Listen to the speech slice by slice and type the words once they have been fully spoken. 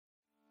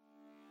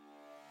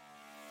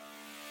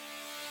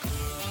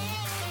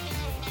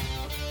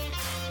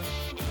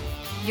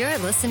You're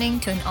listening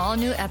to an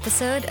all-new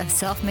episode of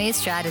Self-Made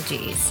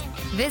Strategies.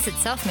 Visit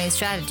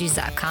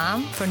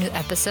selfmadestrategies.com for new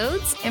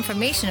episodes,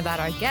 information about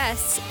our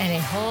guests, and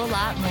a whole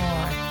lot more.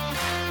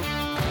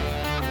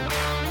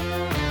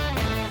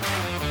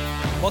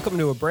 Welcome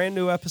to a brand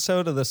new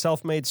episode of the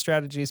Self-Made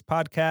Strategies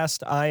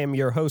podcast. I am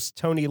your host,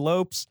 Tony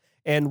Lopes,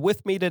 and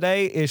with me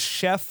today is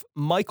Chef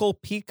Michael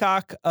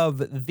Peacock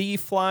of The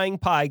Flying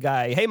Pie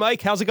Guy. Hey,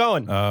 Mike, how's it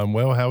going?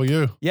 Well, how are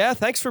you? Yeah,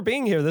 thanks for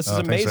being here. This is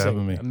amazing. Thanks for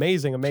having me.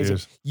 Amazing.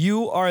 Cheers.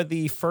 You are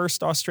the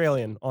first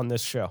Australian on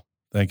this show.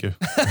 Thank you.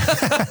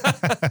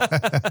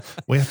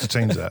 We have to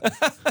change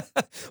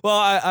that. Well,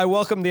 I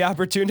welcome the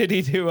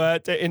opportunity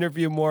to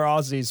interview more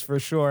Aussies for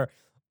sure.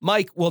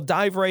 Mike, we'll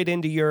dive right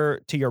into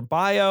your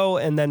bio,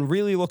 and then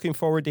really looking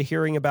forward to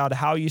hearing about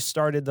how you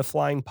started the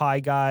Flying Pie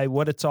Guy,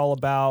 what it's all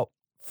about.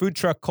 Food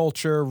truck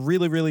culture,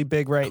 really, really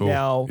big right Cool.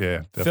 now. Yeah,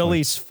 definitely.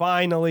 Philly's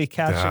finally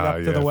catching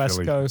up to the West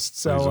Philly. Coast.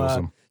 So, Philly's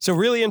awesome. so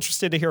really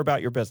interested to hear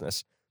about your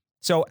business.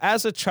 So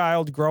as a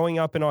child growing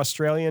up in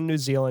Australia and New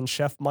Zealand,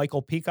 Chef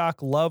Michael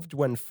Peacock loved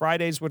when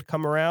Fridays would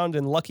come around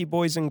and lucky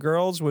boys and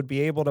girls would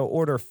be able to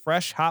order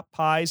fresh hot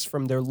pies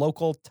from their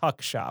local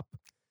tuck shop.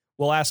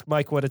 We'll ask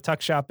Mike what a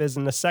tuck shop is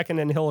in a second,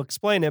 and he'll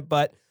explain it,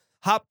 but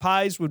hot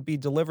pies would be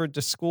delivered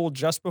to school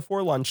just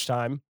before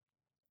lunchtime.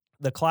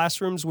 The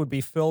classrooms would be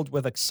filled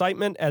with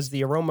excitement as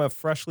the aroma of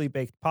freshly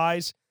baked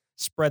pies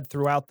spread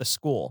throughout the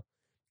school.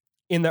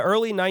 In the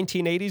early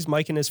 1980s,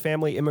 Mike and his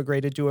family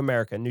immigrated to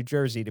America, New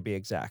Jersey to be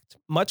exact.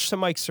 Much to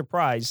Mike's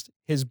surprise,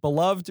 his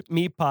beloved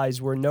meat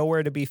pies were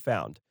nowhere to be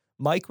found.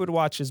 Mike would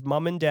watch his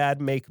mom and dad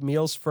make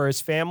meals for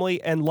his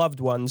family and loved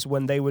ones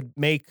when they would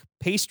make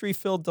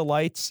pastry-filled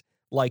delights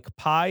like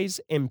pies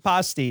and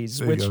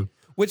pasties,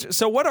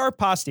 so what are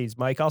pasties,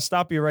 Mike? I'll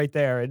stop you right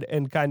there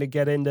and kind of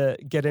get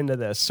into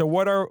this. So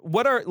what are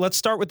let's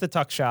start with the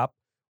tuck shop.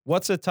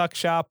 What's a tuck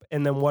shop,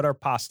 and then what are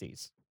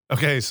pasties?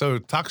 Okay, so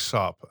tuck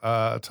shop.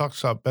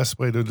 Best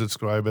way to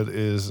describe it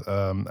is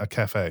a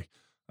cafe.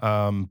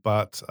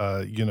 But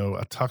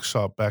a tuck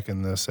shop back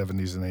in the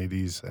 70s and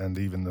 80s and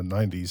even the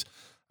 90s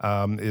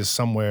is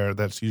somewhere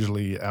that's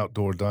usually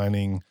outdoor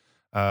dining.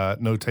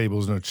 No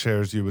tables, no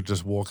chairs. You would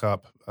just walk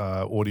up,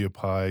 order your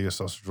pie, your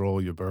sausage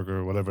roll, your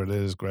burger, whatever it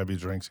is, grab your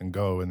drinks and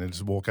go, and then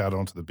just walk out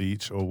onto the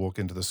beach or walk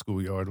into the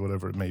schoolyard,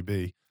 whatever it may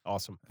be.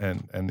 Awesome.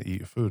 And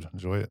eat your food.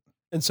 Enjoy it.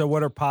 And so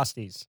what are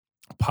pasties?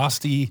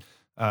 Pasty,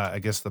 I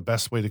guess the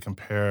best way to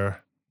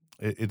compare,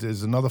 it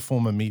is another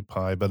form of meat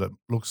pie, but it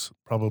looks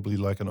probably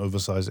like an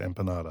oversized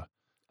empanada.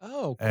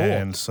 Oh, cool.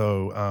 And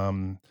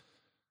so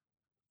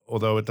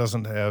although it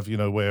doesn't have,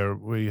 where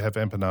we have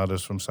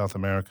empanadas from South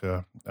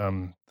America,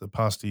 the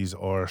pasties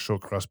are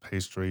short crust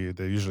pastry.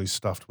 They're usually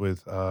stuffed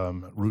with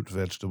root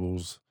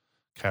vegetables,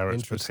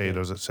 carrots,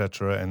 potatoes,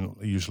 etc., and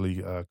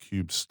usually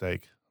cubed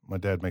steak. My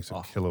dad makes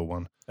a killer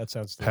one. That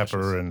sounds delicious.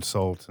 Pepper and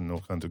salt and all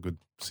kinds of good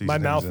seasonings. My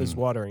mouth is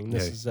watering.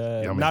 This is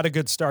not a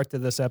good start to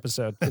this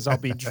episode because I'll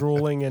be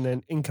drooling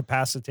and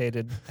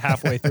incapacitated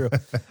halfway through.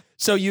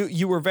 So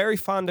you were very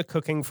fond of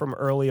cooking from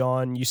early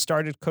on. You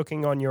started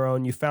cooking on your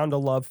own. You found a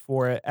love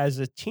for it. As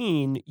a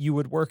teen, you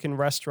would work in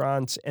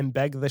restaurants and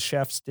beg the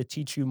chefs to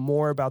teach you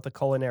more about the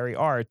culinary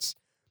arts,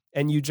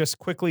 and you just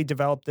quickly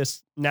developed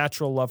this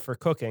natural love for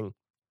cooking.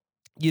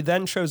 You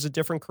then chose a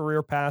different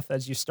career path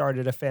as you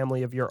started a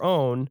family of your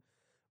own,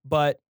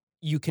 but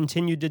you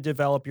continued to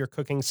develop your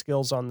cooking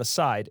skills on the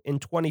side. In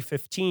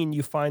 2015,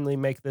 you finally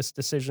make this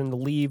decision to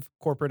leave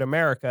corporate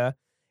America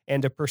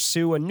and to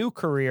pursue a new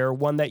career,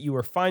 one that you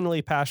were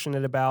finally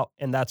passionate about,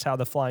 and that's how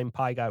the Flying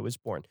Pie Guy was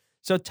born.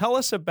 So tell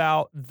us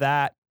about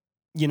that,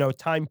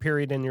 time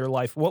period in your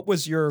life. What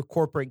was your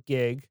corporate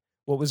gig?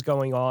 What was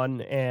going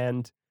on,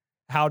 and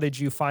how did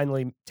you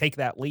finally take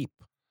that leap?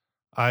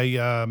 So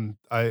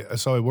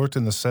I worked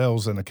in the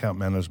sales and account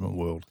management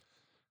world.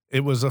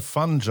 It was a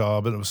fun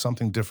job, and it was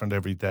something different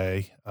every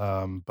day.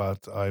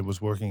 But I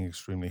was working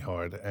extremely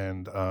hard,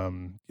 and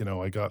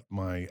I got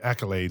my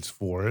accolades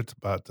for it.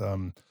 But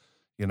and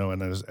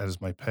as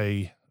my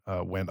pay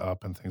went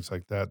up and things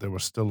like that, there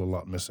was still a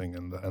lot missing,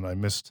 and I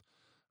missed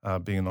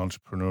being an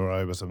entrepreneur.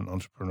 I was an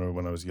entrepreneur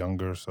when I was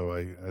younger, so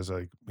I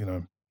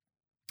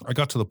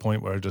got to the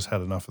point where I just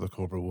had enough of the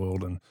corporate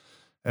world. And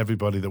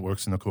everybody that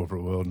works in the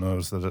corporate world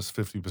knows that it's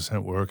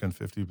 50% work and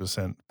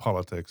 50%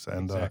 politics,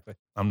 and Exactly.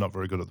 I'm not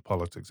very good at the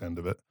politics end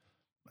of it.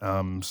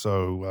 I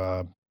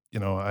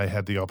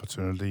had the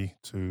opportunity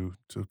to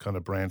kind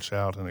of branch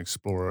out and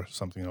explore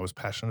something I was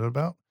passionate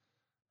about,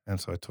 and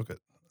so I took it.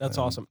 That's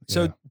And, awesome. yeah.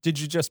 So did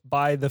you just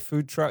buy the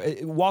food truck?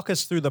 Walk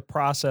us through the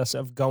process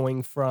of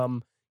going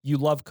from you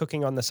love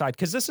cooking on the side,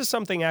 because this is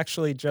something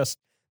actually just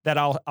that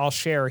I'll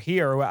share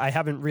here. I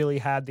haven't really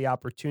had the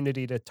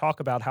opportunity to talk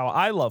about how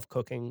I love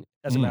cooking.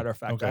 As a matter of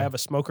fact, okay. I have a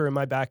smoker in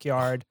my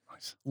backyard.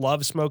 Nice.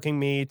 Love smoking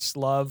meats.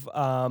 Love.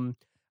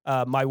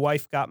 My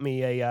wife got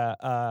me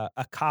a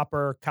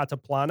copper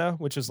cataplana,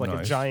 which is like a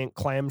Nice. giant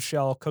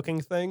clamshell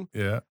cooking thing.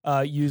 Yeah.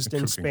 Used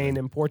in Cooking Spain thing.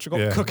 and Portugal.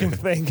 Yeah.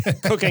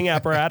 Cooking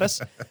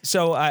apparatus.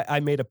 So I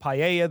made a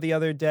paella the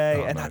other day,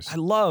 Oh, and nice. I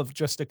love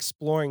just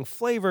exploring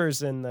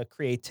flavors and the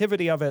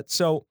creativity of it.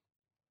 So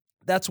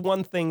that's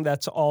one thing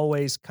that's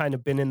always kind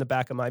of been in the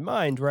back of my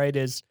mind, right?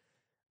 Is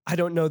I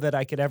don't know that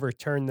I could ever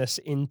turn this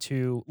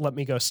into let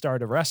me go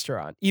start a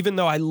restaurant, even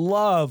though I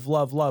love,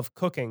 love, love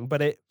cooking.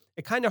 But it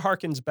kind of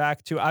harkens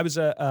back to I was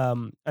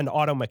an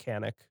auto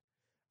mechanic.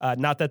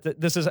 Not that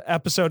this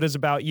episode is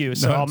about you,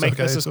 so No, I'll it's make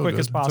okay. this It's as all quick good.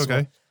 as It's possible.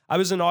 okay. I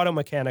was an auto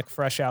mechanic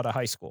fresh out of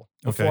high school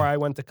before Okay. I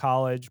went to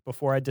college,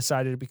 before I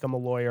decided to become a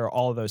lawyer,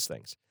 all of those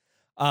things.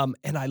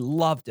 And I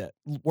loved it.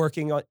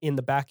 Working in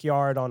the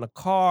backyard on a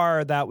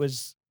car, that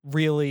was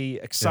really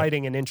Yeah.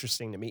 exciting and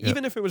interesting to me, Yeah.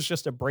 even if it was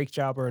just a brake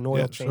job or an oil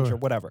Yeah, change or sure.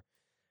 whatever.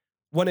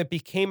 When it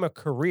became a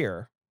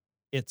career,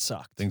 it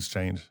sucked. Things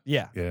change.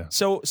 Yeah. Yeah.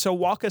 So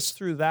walk us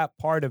through that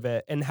part of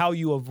it and how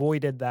you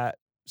avoided that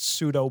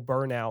pseudo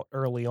burnout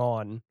early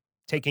on,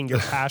 taking your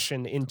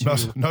passion into.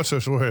 Not so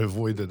sure I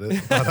avoided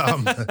it,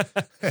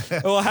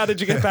 but Well, how did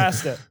you get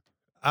past it?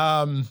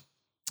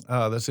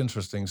 That's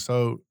interesting.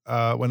 So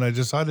when I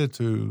decided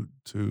to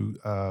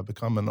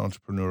become an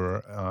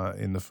entrepreneur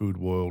in the food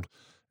world,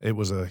 it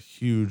was a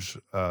huge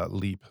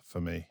leap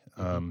for me.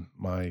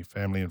 My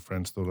family and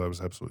friends thought I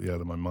was absolutely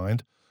out of my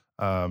mind.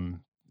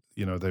 Um,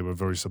 they were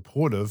very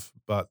supportive,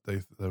 but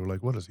they were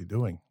like, "What is he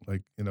doing?"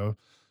 Like,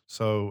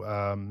 So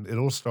it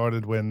all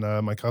started when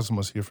my cousin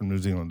was here from New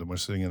Zealand, and we're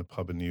sitting in a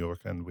pub in New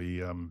York, and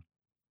we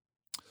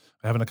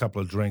having a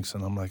couple of drinks,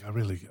 and I'm like, I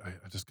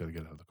just got to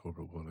get out of the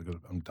corporate world.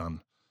 I'm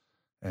done.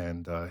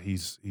 And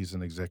he's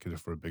an executive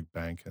for a big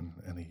bank, and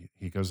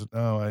he goes,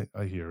 "No,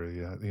 I hear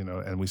you,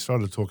 And we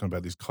started talking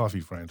about these coffee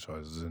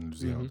franchises in New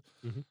Zealand.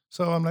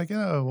 So I'm like,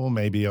 well,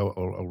 maybe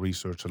I'll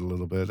research it a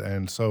little bit,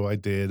 and so I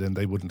did, and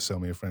they wouldn't sell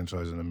me a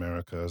franchise in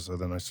America. So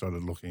then I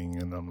started looking,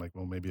 and I'm like,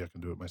 well, maybe I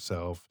can do it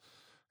myself,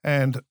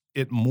 and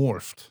it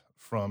morphed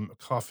from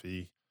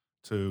coffee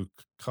to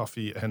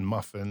coffee and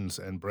muffins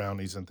and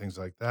brownies and things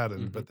like that.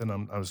 And but then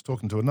I was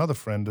talking to another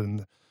friend,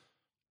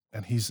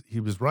 and he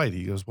was right.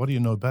 He goes, "What do you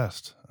know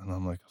best?" And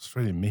I'm like,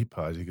 "Australian meat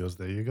pies." He goes,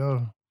 "There you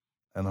go."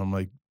 And I'm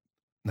like,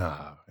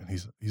 "Nah." And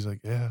he's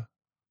like, "Yeah."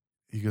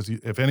 He goes,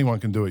 "If anyone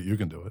can do it, you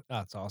can do it."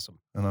 That's awesome.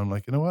 And I'm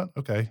like, "You know what?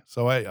 Okay."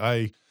 So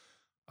I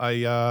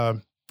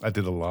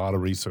did a lot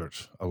of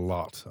research,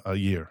 a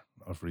year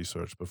of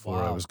research before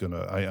I Wow. was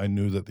gonna. I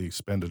knew that the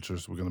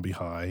expenditures were gonna be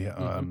high.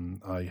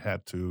 I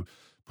had to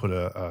put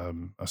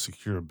a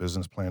secure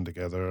business plan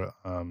together,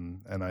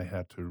 and I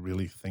had to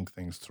really think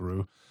things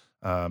through.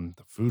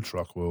 The food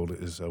truck world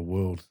is a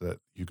world that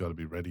you got to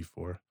be ready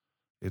for.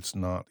 It's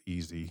not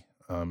easy.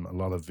 A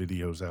lot of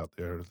videos out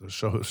there that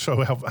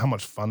show how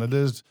much fun it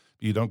is.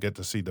 You don't get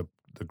to see the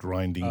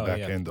grinding Oh, back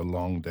yeah. end, the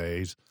long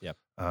days. Yep.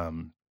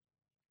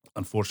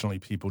 Unfortunately,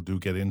 people do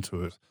get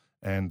into it,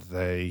 and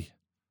they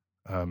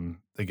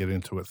get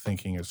into it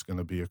thinking it's going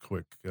to be a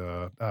quick.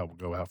 We'll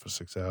go out for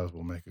 6 hours,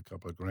 we'll make a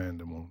couple of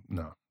grand, and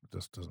no, it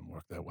just doesn't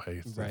work that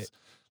way. Right.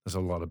 There's a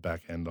lot of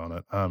back end on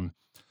it.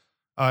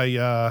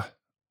 I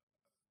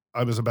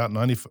I was about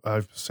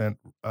 95%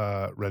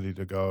 ready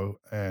to go,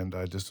 and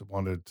I just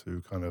wanted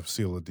to kind of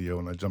seal the deal.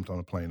 And I jumped on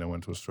a plane. I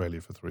went to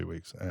Australia for 3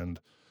 weeks, and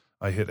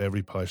I hit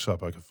every pie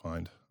shop I could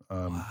find,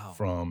 Wow.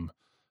 from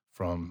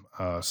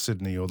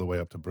Sydney all the way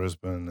up to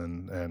Brisbane,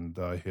 and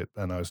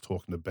I was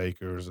talking to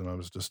bakers, and I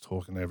was just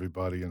talking to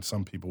everybody. And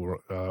some people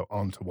were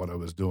onto what I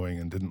was doing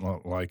and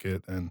didn't like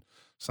it, and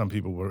some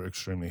people were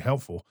extremely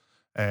helpful.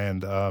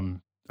 And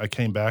I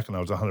came back, and I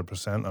was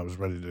 100%. I was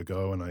ready to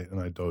go, and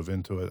I dove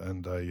into it,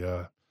 and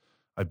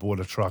I bought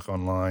a truck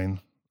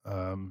online,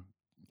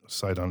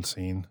 sight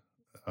unseen.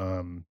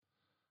 Um,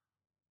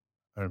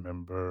 I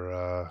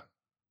remember,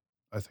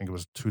 I think it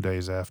was 2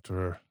 days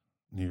after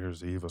New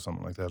Year's Eve or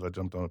something like that. I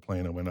jumped on a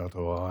plane. I went out to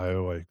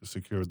Ohio. I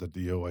secured the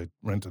deal. I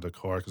rented a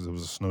car because there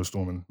was a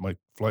snowstorm and my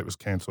flight was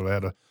canceled. I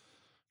had to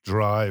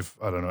drive,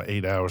 I don't know,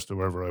 8 hours to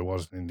wherever I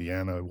was in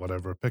Indiana,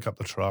 whatever, pick up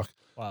the truck.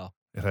 Wow.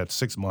 It had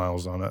 6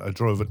 miles on it. I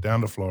drove it down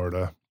to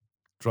Florida,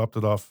 dropped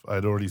it off.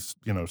 I'd already,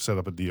 set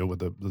up a deal with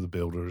the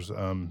builders.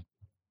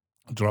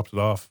 Dropped it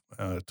off.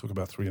 It took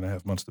about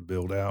 3.5 months to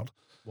build out,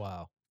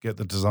 Wow. get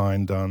the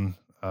design done,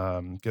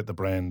 get the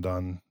brand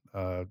done,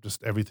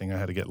 just everything I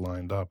had to get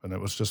lined up, and it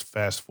was just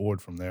fast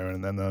forward from there.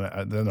 And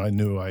then I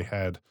knew I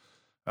had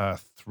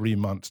 3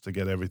 months to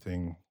get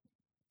everything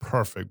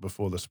perfect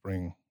before the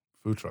spring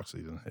food truck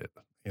season hit.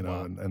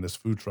 Wow. And this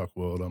food truck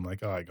world, I'm like,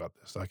 oh, I got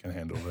this. I can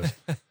handle this.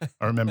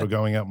 I remember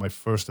going out. My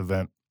first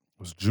event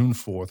was June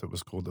 4th. It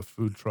was called the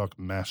Food Truck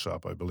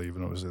Mashup, I believe,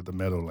 and it was at the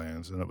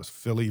Meadowlands, and it was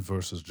Philly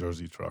versus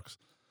Jersey trucks.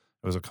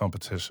 It was a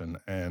competition,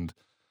 and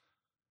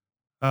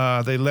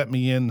they let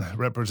me in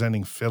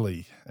representing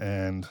Philly,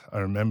 and I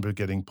remember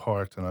getting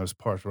parked, and I was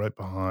parked right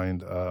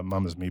behind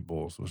Mama's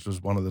Meatballs, which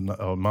was one of the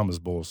Mama's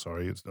Balls.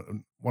 Sorry, it's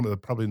one of the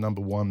probably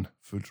number one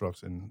food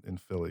trucks in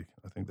Philly.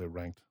 I think they're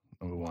ranked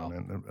number one, Wow.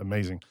 and they're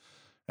amazing.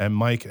 And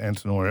Mike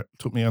Antonor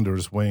took me under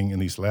his wing,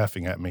 and he's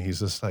laughing at me. He's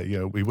just like,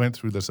 we went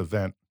through this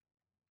event,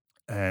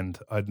 and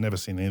I'd never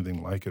seen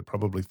anything like it.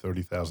 Probably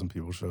 30,000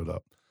 people showed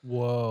up,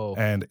 Whoa.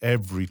 and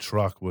every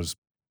truck was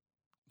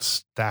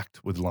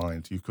stacked with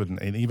lines. You couldn't,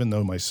 and even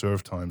though my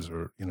serve times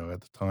are,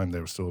 at the time they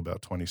were still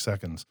about 20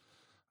 seconds,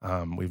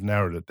 We've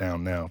narrowed it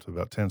down now to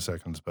about 10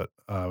 seconds, but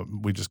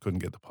we just couldn't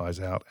get the pies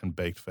out and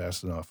baked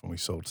fast enough, and we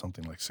sold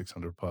something like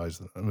 600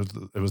 pies.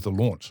 It was the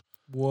launch.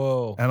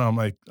 Whoa. And I'm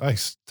like, I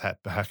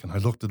sat back and I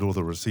looked at all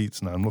the receipts,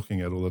 and I'm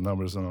looking at all the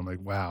numbers, and I'm like,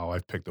 wow,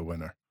 I've picked a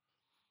winner.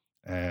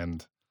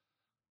 And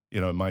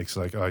Mike's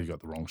like, oh, you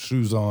got the wrong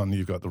shoes on,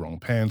 you got the wrong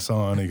pants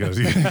on. He goes,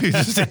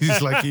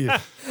 he's like,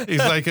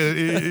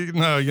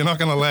 no, you're not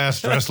going to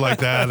last dressed like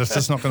that. It's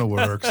just not going to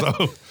work.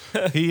 So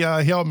he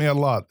helped me a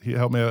lot. He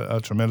helped me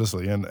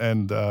tremendously.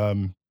 And I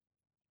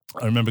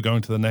remember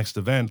going to the next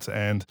event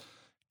and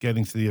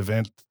getting to the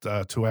event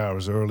 2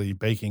 hours early,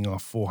 baking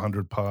off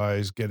 400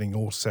 pies, getting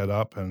all set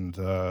up. And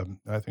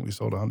I think we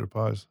sold 100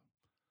 pies.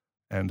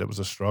 And it was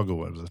a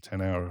struggle. It was a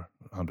 10-hour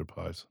 100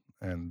 pies.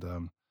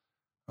 And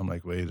I'm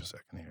like, wait a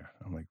second here.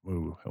 I'm like,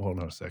 whoa, hold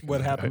on a second.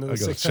 What happened to the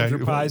gotta 600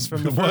 check. pies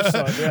from the first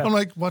one? Yeah. I'm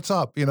like, what's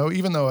up?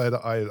 Even though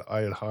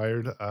I had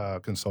hired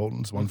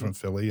consultants, one from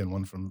Philly and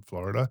one from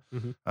Florida,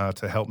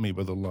 to help me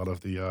with a lot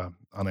of the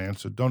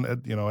unanswered.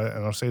 And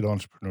I'll say to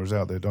entrepreneurs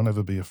out there, don't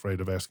ever be afraid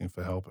of asking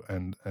for help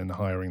and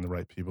hiring the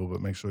right people,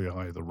 but make sure you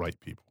hire the right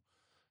people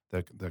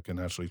that can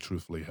actually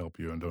truthfully help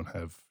you and don't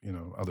have,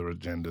 other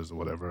agendas or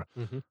whatever.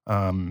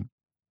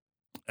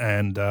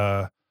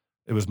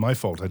 It was my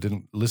fault. I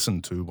didn't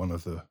listen to one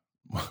of the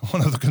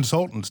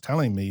consultants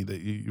telling me that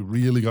you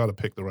really got to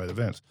pick the right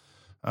events.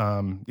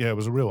 It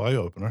was a real eye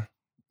opener,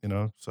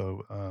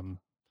 So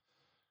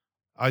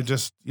I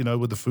just,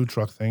 with the food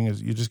truck thing,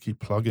 is you just keep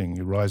plugging.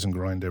 You rise and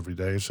grind every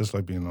day. It's just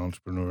like being an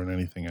entrepreneur and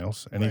anything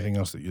else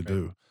that you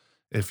do.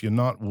 If you're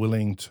not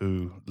willing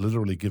to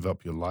literally give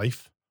up your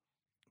life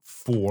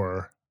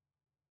for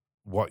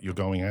what you're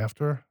going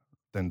after,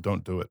 then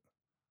don't do it.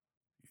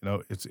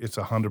 It's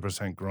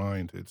 100%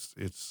 grind.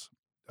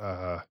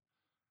 I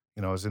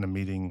was in a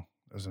meeting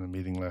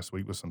last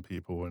week with some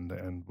people,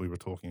 and we were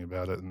talking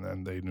about it,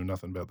 and they knew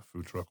nothing about the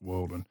food truck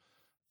world,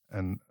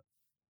 and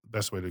the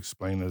best way to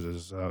explain it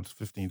is it's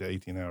 15 to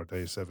 18 hour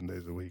days, 7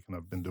 days a week, and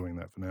I've been doing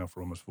that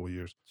for almost 4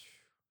 years.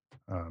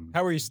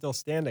 How are you still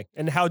standing?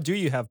 And how do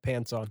you have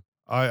pants on?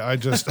 I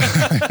just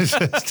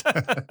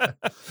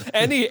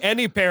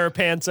any pair of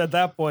pants at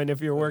that point,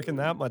 if you're working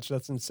that much,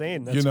 that's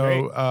insane. That's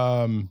great.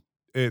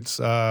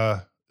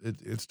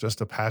 It's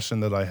just a passion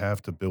that I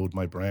have to build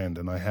my brand,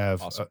 and I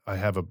have Awesome.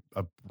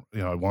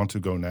 I want to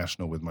go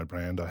national with my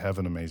brand. I have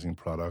an amazing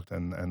product,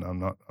 and I'm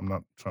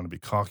not trying to be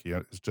cocky.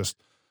 It's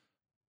just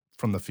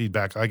from the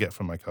feedback I get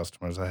from my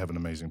customers, I have an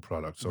amazing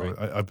product. So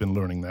Right. I've been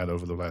learning that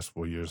over the last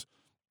 4 years.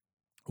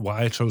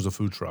 Why I chose a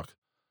food truck.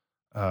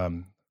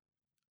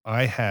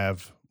 I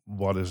have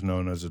what is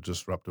known as a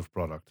disruptive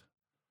product.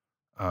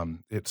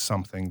 It's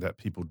something that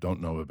people don't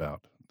know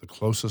about. The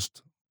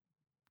closest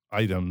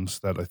items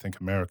that I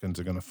think Americans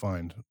are going to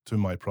find to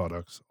my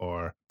products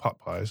are pot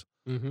pies.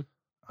 And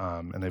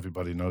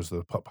everybody knows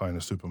the pot pie in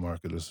the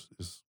supermarket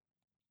is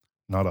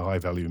not a high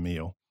value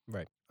meal.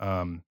 Right.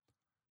 And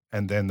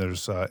then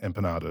there's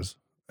empanadas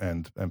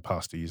and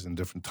pasties and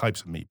different types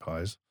of meat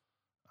pies.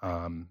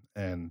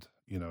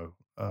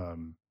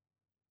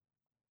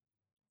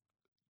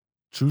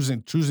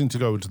 Choosing to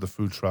go to the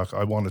food truck,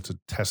 I wanted to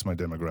test my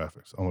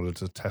demographics. I wanted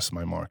to test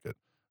my market.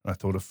 And I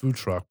thought a food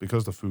truck,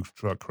 because the food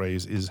truck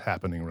craze is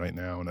happening right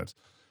now, and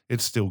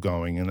it's still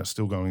going, and it's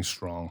still going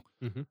strong.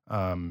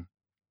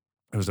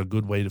 It was a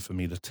good way for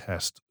me to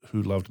test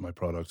who loved my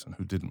products and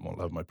who didn't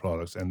love my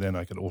products. And then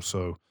I could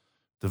also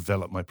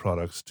develop my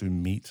products to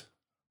meet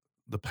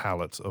the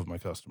palates of my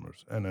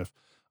customers. And if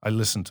I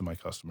listen to my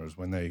customers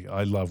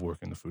I love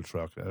working the food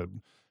truck.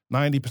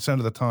 90%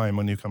 of the time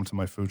when you come to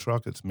my food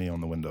truck, it's me on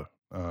the window.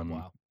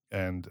 Wow.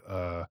 And,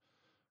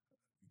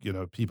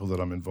 people that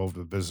I'm involved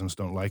with business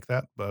don't like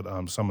that, but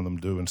some of them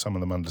do, and some of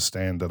them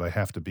understand that I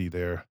have to be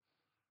there,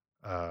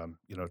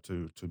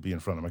 to be in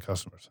front of my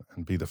customers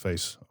and be the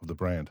face of the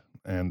brand.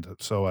 And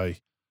so I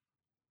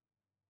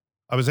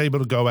was able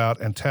to go out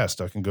and test.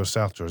 I can go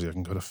South Jersey, I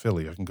can go to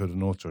Philly, I can go to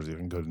North Jersey, I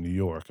can go to New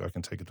York, I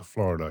can take it to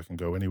Florida, I can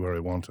go anywhere I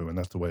want to, and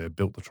that's the way I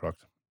built the truck.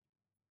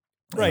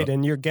 Right,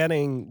 and you're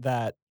getting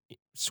that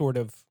sort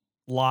of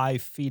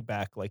live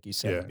feedback, like you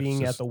said,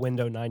 being at the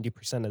window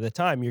 90% of the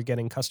time, you're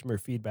getting customer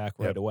feedback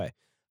right away.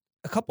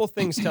 A couple of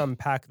things to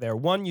unpack there.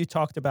 One, you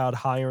talked about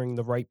hiring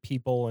the right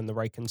people and the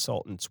right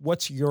consultants.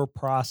 What's your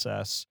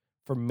process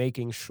for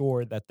making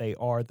sure that they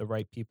are the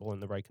right people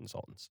and the right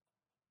consultants?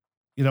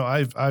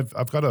 I've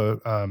got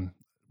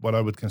what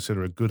I would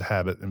consider a good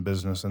habit in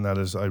business, and that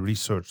is I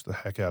research the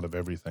heck out of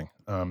everything.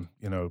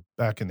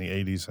 Back in the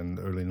 80s and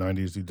early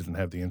 90s, you didn't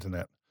have the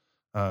internet.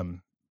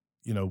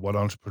 What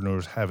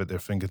entrepreneurs have at their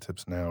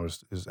fingertips now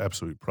is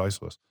absolutely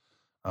priceless.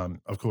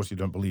 Of course, you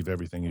don't believe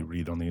everything you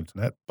read on the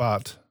internet,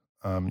 but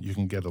you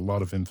can get a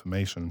lot of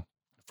information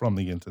from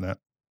the internet.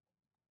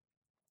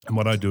 And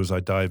what I do is I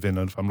dive in,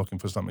 and if I'm looking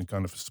for something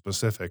kind of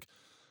specific,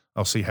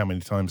 I'll see how many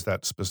times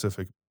that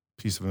specific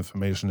piece of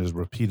information is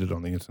repeated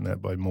on the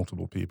internet by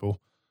multiple people.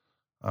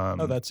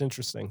 Oh, that's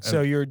interesting.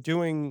 So you're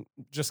doing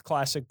just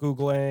classic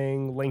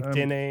Googling,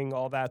 LinkedIning,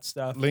 all that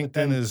stuff. but LinkedIn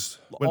then is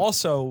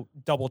also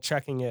double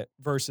checking it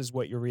versus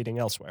what you're reading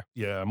elsewhere.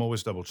 yeah. I'm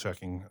always double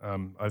checking.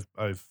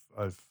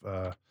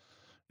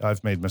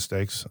 I've made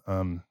mistakes.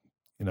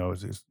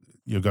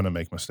 You're going to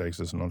make mistakes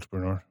as an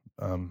entrepreneur,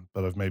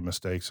 but I've made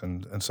mistakes,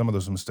 and some of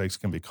those mistakes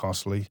can be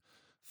costly.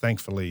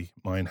 Thankfully,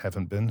 mine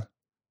haven't been,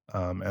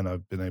 and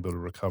I've been able to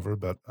recover.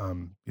 But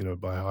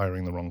by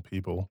hiring the wrong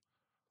people,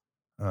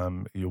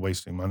 you're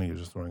wasting money. You're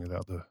just throwing it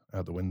out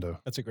the window.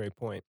 That's a great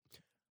point.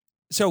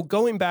 So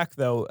going back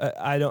though,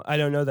 I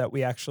don't know that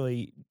we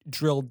actually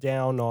drilled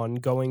down on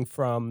going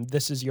from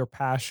this is your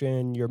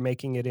passion, you're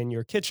making it in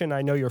your kitchen.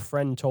 I know your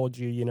friend told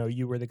you,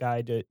 you were the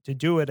guy to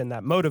do it and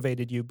that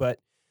motivated you, but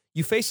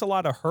you face a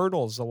lot of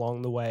hurdles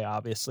along the way.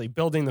 Obviously,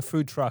 building the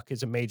food truck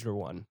is a major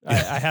one.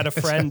 I had a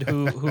friend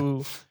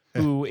who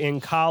in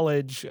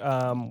college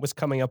was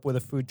coming up with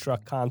a food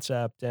truck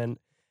concept,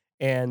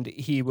 and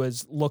he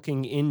was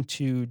looking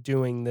into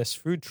doing this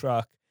food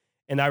truck.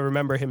 And I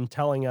remember him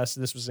telling us,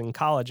 this was in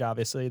college,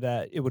 obviously,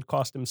 that it would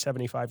cost him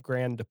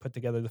 $75,000 to put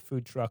together the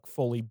food truck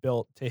fully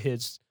built to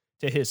his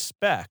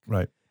spec.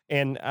 Right.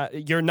 And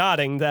you're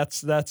nodding.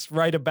 That's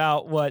right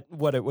about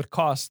what it would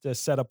cost to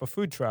set up a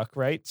food truck,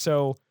 right?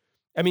 So,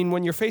 I mean,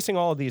 when you're facing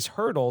all of these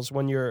hurdles,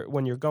 when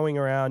you're going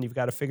around, you've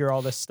got to figure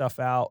all this stuff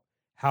out.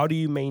 How do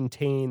you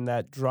maintain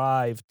that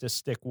drive to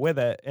stick with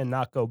it and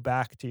not go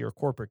back to your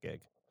corporate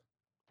gig?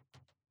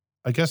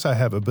 I guess I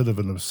have a bit of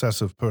an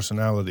obsessive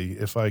personality.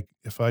 If I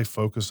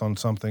focus on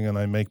something and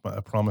I make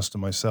a promise to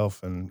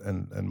myself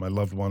and my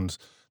loved ones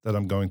that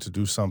I'm going to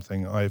do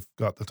something, I've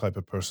got the type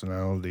of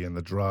personality and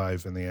the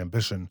drive and the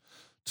ambition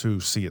to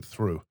see it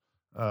through.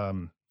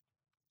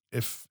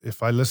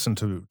 If I listen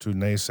to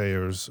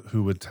naysayers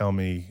who would tell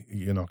me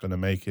you're not going to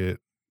make it,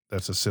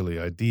 that's a silly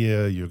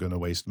idea, you're going to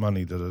waste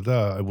money,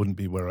 I wouldn't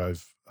be where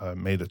I've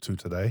made it to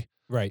today.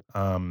 Right.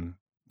 I'm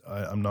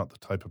not the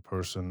type of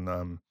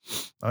person.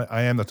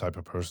 I am the type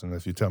of person.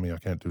 If you tell me I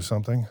can't do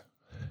something,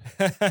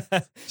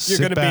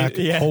 sit back,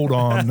 hold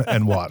on,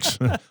 and watch.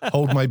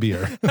 Hold my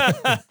beer.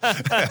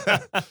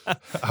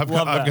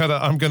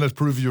 I'm gonna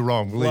prove you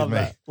wrong. Believe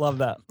me. Love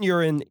that.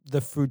 You're in the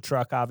food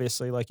truck,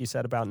 obviously, like you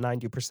said, about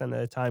 90% of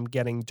the time,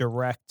 getting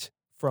direct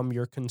from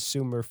your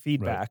consumer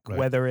feedback, right.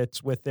 whether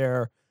it's with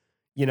their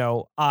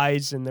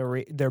eyes and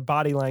their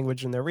body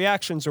language and their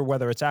reactions, or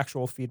whether it's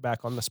actual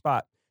feedback on the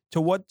spot. To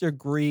what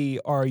degree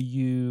are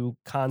you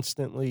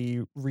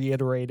constantly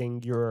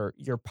reiterating your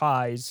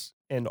pies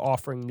and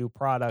offering new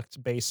products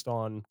based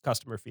on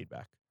customer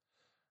feedback?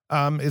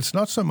 It's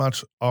not so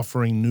much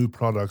offering new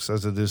products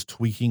as it is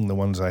tweaking the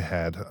ones I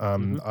had.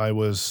 I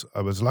was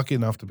lucky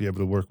enough to be able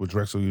to work with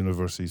Drexel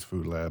University's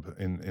food lab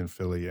in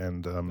Philly,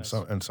 and Nice.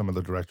 some of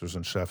the directors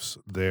and chefs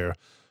there,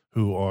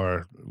 who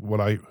are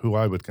who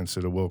I would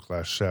consider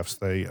world-class chefs.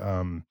 They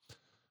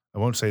I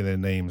won't say their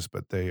names,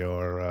 but they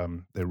are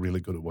they're really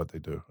good at what they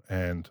do.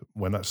 And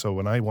when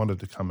I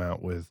wanted to come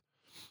out with,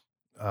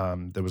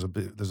 there's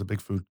a big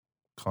food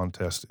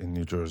contest in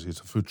New Jersey. It's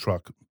a food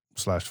truck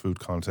 / food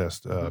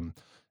contest.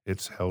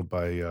 It's held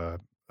by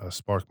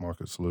Spark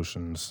Market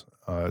Solutions.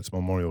 It's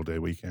Memorial Day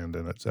weekend,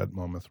 and it's at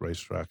Monmouth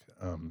Racetrack.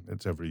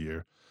 It's every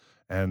year,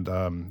 and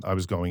I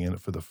was going in it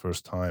for the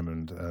first time,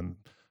 and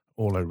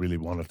all I really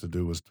wanted to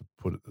do was to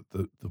put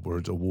the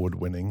words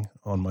award-winning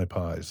on my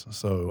pies.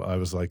 So I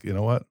was like, you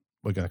know what?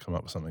 We're going to come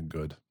up with something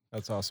good.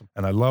 That's awesome.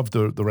 And I loved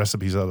the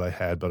recipes that I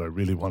had, but I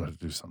really wanted to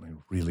do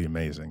something really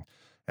amazing.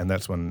 And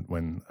that's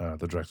when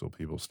the Drexel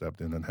people stepped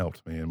in and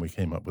helped me, and we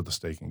came up with the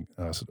steak and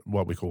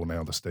what we call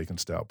now the steak and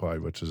stout pie,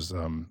 which is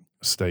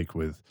steak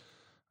with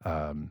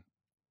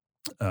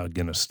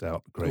Guinness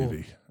stout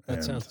gravy. Ooh,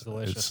 that sounds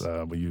delicious.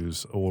 We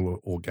use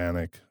all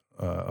organic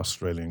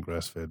Australian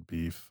grass-fed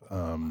beef.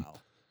 Wow.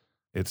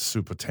 It's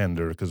super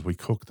tender because we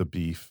cook the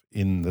beef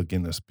in the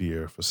Guinness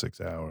beer for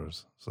 6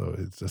 hours. So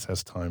it just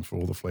has time for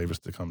all the flavors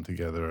to come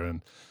together.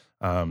 And,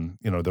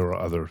 there are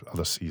other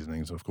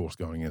seasonings, of course,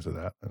 going into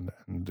that and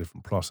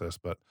different process.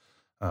 But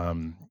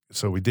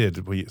so we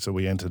did. We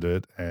entered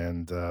it,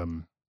 and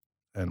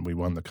we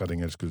won the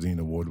Cutting Edge Cuisine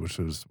Award, which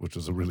was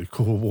a really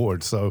cool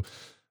award. So,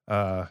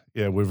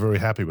 we're very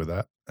happy with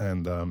that.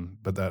 And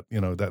but that,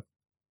 that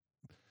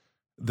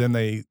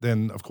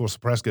then of course the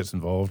press gets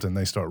involved and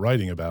they start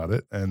writing about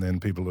it, and then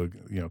people are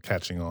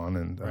catching on,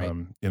 and Right.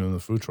 In the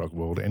food truck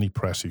world, any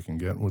press you can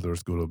get, whether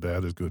it's good or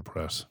bad, is good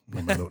press,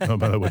 no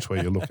matter which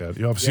way you look at it.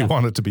 You obviously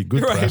want it to be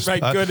good press.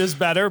 Right. Good is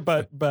better,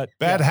 but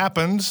bad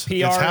happens. PR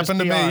It's is happened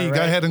to PR, me. right?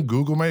 Go ahead and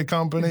Google my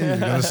company. You're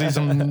going to see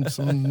some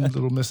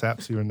little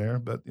mishaps here and there,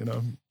 but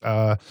no,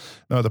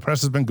 the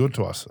press has been good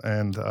to us,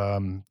 and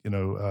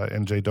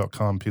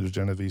NJ.com, Peter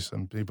Genovese,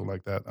 and people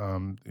like that,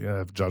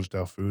 have judged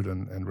our food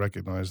and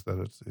recognized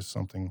that it's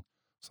something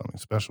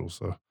special.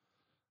 So,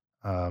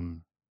 I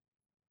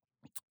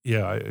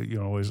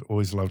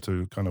always love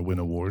to kind of win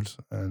awards.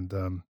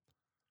 And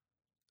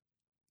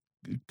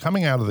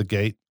coming out of the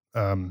gate,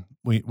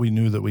 we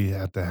knew that we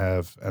had to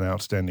have an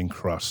outstanding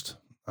crust.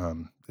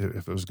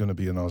 If it was going to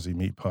be an Aussie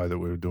meat pie that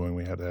we were doing,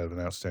 we had to have an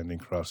outstanding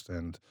crust.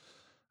 And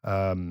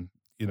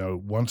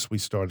Once we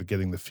started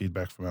getting the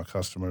feedback from our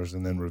customers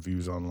and then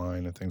reviews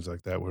online and things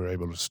like that, we were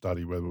able to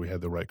study whether we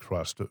had the right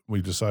crust.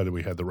 We decided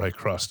we had the right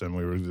crust and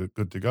we were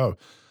good to go.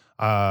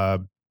 I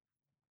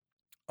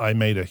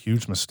made a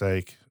huge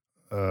mistake,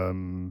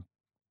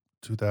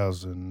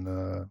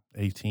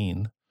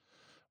 2018,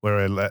 where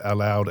I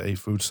allowed a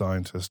food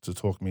scientist to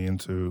talk me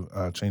into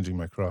changing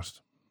my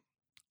crust,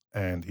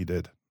 and he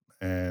did.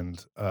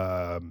 And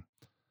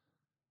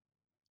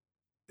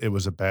it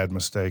was a bad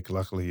mistake.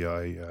 Luckily,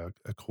 I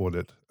caught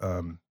it.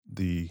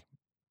 The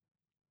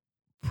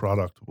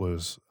product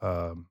was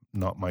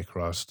not my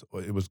crust.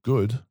 It was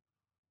good.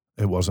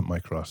 It wasn't my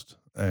crust.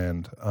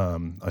 And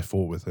I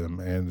fought with him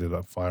and ended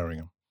up firing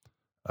him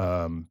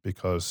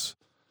because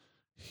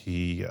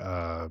he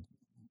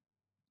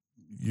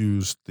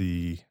used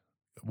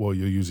you're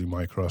using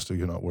my crust or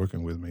you're not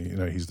working with me.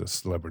 He's the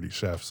celebrity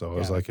chef. So I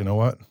was like, you know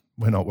what?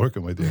 We're not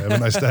working with you. Have a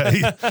nice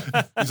day.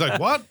 He's like,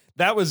 what?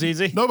 That was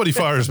easy. Nobody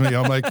fires me.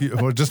 I'm like,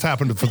 well, it just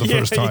happened for the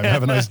first time.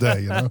 Have a nice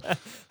day,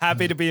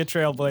 Happy to be a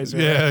trailblazer.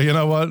 Yeah, you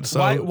know what?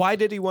 So why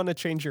did he want to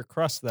change your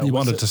crust, though? He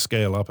wanted to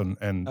scale up and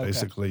Okay.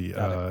 basically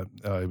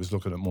he was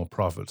looking at more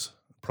profits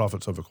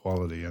over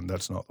quality, and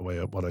that's not the way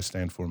what I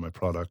stand for in my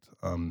product.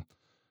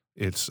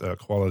 It's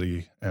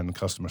quality and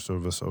customer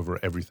service over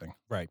everything.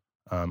 Right.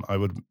 I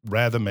would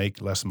rather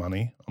make less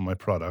money on my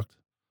product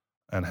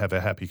and have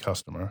a happy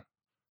customer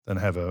than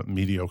have a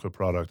mediocre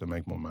product and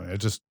make more money.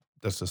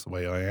 That's just the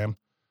way I am,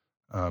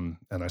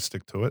 and I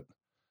stick to it.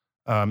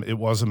 It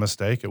was a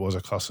mistake. It was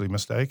a costly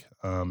mistake.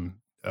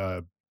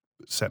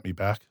 Set me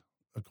back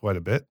quite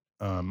a bit.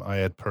 I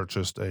had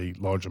purchased a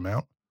large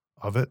amount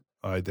of it.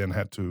 I then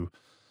had to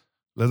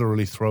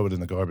literally throw it in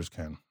the garbage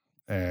can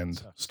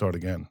and start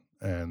again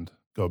and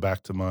go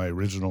back to my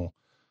original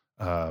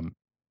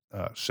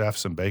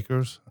chefs and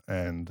bakers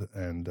and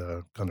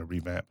kind of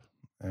revamp.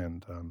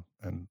 And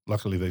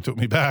luckily they took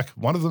me back.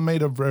 One of them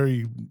made a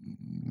very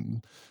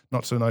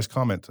not so nice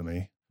comment to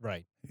me.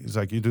 Right. He's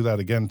like, you do that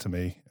again to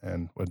me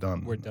and we're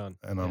done. We're done.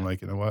 And I'm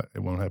like, you know what? It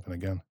won't happen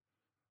again.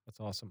 That's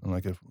awesome. I'm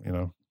like,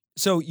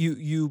 So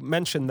you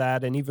mentioned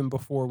that, and even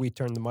before we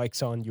turned the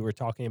mics on, you were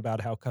talking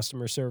about how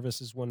customer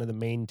service is one of the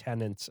main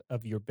tenets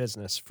of your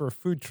business. For a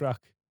food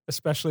truck,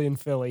 especially in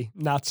Philly,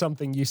 not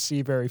something you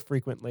see very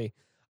frequently.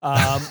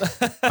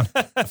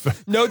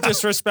 No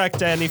disrespect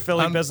to any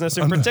Philly business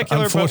in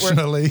particular,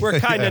 unfortunately, but we're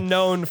kind of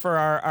known for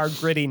our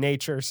gritty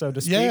nature, so to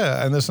speak.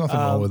 Yeah, and there's nothing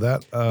wrong with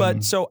that.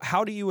 But so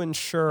how do you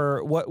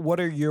ensure, what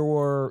are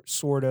your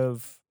sort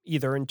of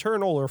either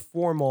internal or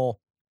formal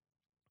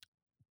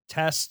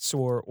tests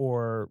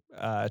or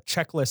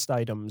checklist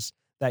items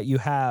that you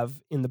have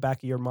in the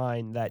back of your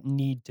mind that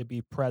need to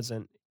be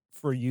present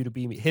for you to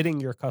be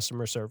hitting your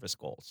customer service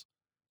goals?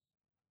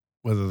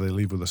 Whether they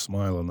leave with a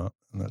smile or not,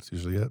 and that's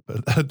usually it.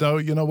 But no,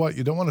 you know what?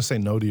 You don't want to say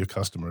no to your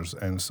customers,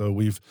 and so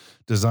we've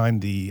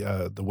designed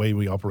the way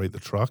we operate the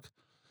truck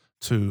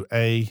to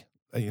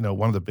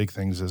one of the big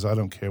things is I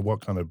don't care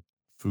what kind of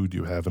food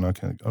you have, and I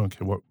don't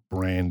care what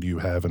brand you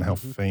have and how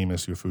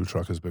famous your food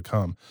truck has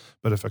become.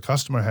 But if a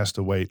customer has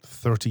to wait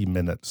 30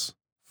 minutes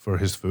for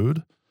his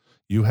food,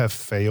 you have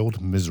failed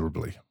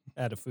miserably.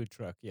 At a food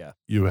truck, yeah.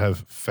 You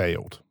have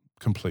failed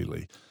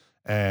completely.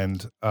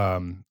 And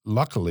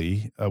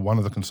luckily, one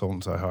of the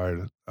consultants I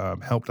hired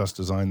helped us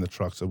design the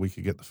truck so we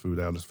could get the food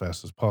out as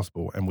fast as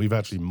possible. And we've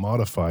actually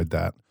modified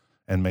that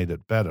and made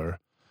it better.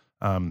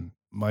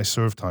 My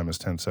serve time is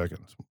 10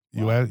 seconds.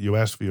 Wow. You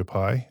ask for your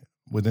pie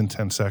within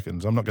 10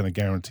 seconds. I'm not going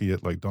to guarantee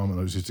it like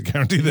Domino's used to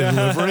guarantee their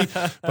delivery,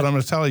 but I'm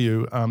going to tell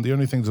you, the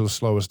only things that will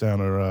slow us down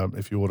are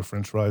if you order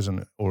French fries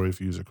or if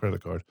you use a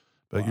credit card.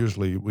 But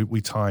usually we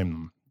time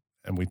them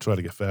and we try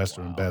to get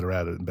faster and better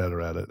at it and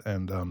better at it.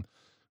 And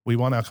we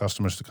want our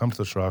customers to come to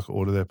the truck,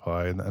 order their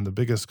pie, and the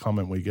biggest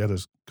comment we get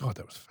is, God,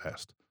 that was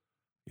fast,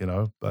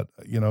 But,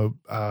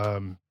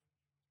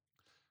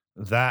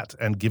 that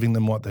and giving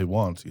them what they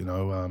want,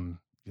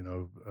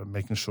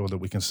 making sure that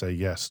we can say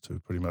yes to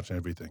pretty much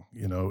everything.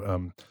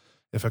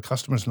 If a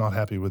customer's not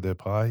happy with their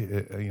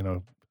pie,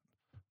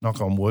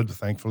 knock on wood,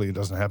 thankfully it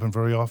doesn't happen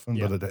very often,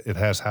 but it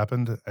has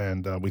happened,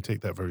 and we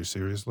take that very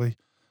seriously.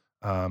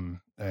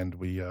 And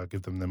we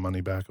give them their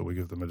money back, or we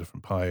give them a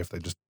different pie if they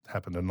just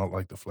happen to not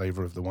like the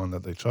flavor of the one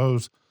that they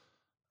chose.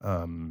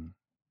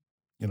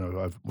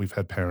 We've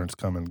had parents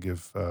come and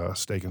give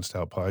steak and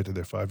stout pie to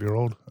their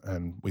 5-year-old,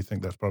 and we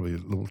think that's probably a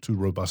little too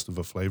robust of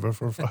a flavor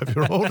for a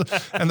 5-year-old,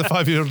 and the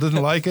 5-year-old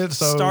didn't like it.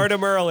 So start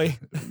them early.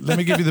 Let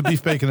me give you the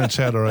beef, bacon, and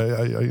cheddar.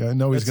 I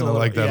know he's going to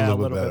like that a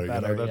little bit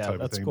better. That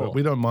type of thing. Cool. But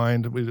we don't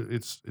mind.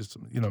 It's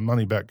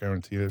money back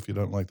guarantee if you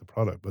don't like the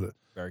product, but it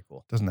very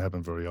cool. Doesn't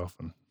happen very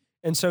often.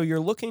 And so you're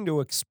looking to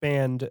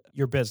expand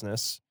your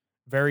business.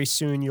 Very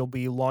soon you'll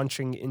be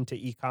launching into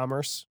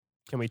e-commerce.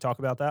 Can we talk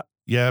about that?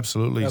 Yeah,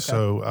 absolutely. Okay.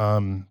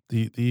 So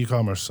the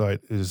e-commerce site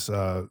is,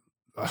 I'm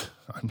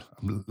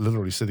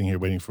literally sitting here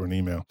waiting for an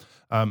email.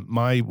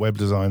 My web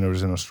designer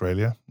is in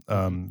Australia.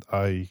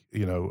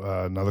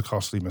 Another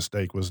costly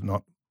mistake was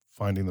not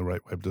finding the right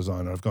web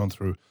designer. I've gone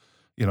through,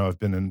 I've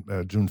been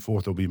in June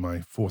 4th will be my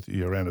 4th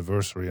year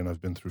anniversary, and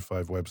I've been through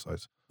 5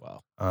 websites.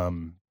 Wow.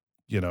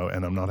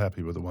 And I'm not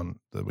happy with the one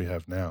that we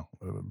have now,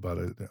 but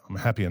I'm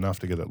happy enough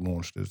to get it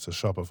launched. It's a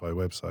Shopify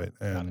website,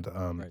 and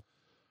Right.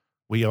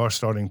 we are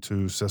starting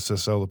to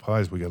sell the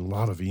pies. We get a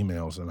lot of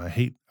emails, and I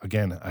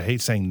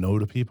hate saying no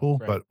to people,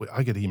 Right. but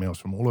I get emails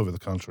from all over the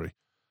country.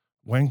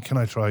 When can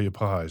I try your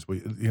pies?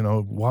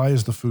 Why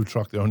is the food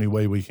truck the only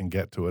way we can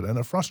get to it? And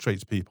it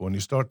frustrates people, and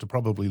you start to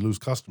probably lose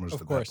customers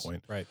at that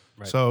point. Right.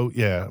 So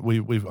yeah,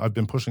 I've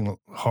been pushing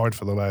hard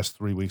for the last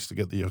 3 weeks to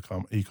get the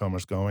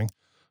e-commerce going.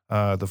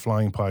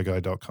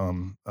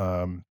 Theflyingpieguy.com.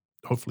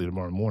 Hopefully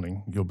tomorrow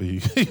morning you'll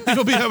be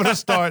able to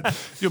start.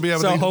 You'll be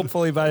able So to.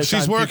 hopefully by the time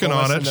She's working people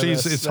on it. listen to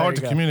this, It's there hard you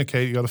to go.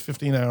 communicate. You got a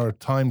 15-hour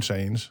time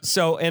change.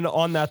 So, and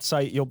on that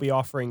site, you'll be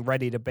offering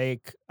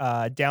ready-to-bake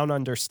down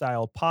under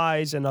style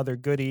pies and other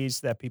goodies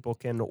that people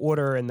can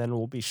order, and then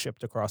will be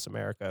shipped across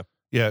America.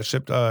 Yeah,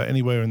 shipped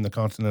anywhere in the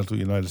continental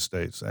United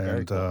States, Very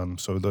and cool.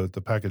 so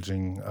the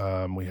packaging,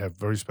 we have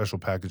very special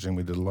packaging.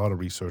 We did a lot of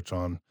research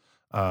on.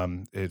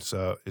 It's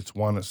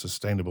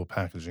sustainable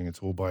packaging. It's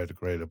all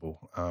biodegradable.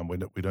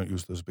 We don't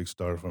use those big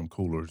styrofoam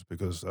coolers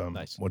because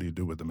Nice. What do you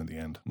do with them in the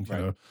end?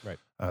 Right.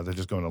 They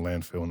just go in a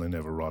landfill and they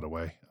never rot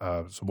away.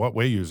 So what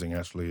we're using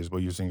actually is we're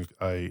using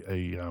a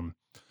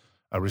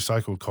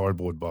recycled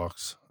cardboard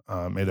box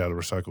made out of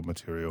recycled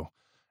material,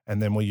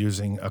 and then we're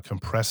using a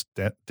compressed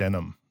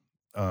denim.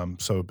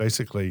 So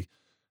basically,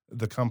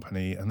 the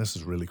company, and this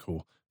is really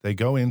cool, they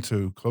go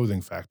into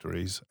clothing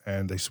factories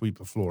and they sweep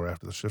the floor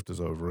after the shift is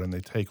over, and they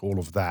take all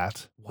of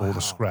that, all Wow. the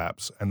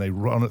scraps, and they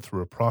run it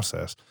through a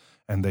process,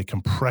 and they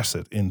compress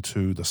it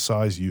into the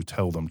size you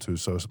tell them to.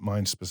 So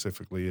mine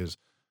specifically is,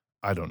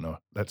 I don't know,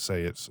 let's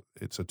say it's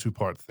a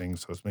 2-part thing,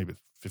 so it's maybe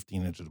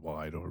 15 inches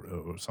wide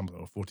or something,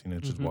 or 14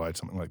 inches Mhm. wide,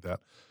 something like that.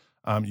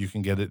 You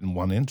can get it in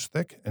 1 inch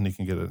thick, and you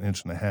can get it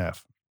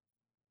 1.5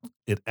 inches.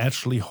 It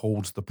actually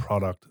holds the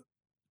product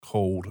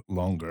cold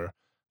longer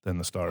than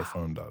the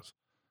styrofoam does.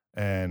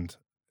 And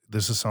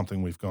this is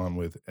something we've gone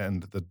with.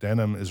 And the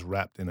denim is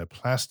wrapped in a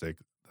plastic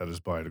that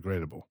is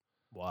biodegradable.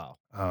 Wow.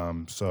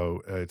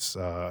 So it's,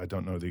 I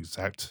don't know the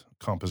exact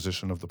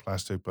composition of the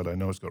plastic, but I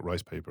know it's got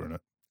rice paper in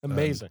it.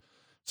 Amazing.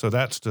 So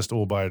that's just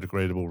all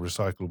biodegradable,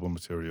 recyclable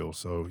material.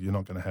 So you're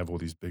not going to have all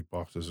these big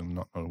boxes and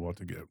not know what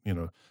to get,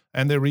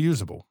 and they're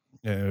reusable.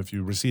 If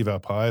you receive our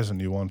pies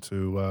and you want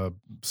to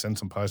send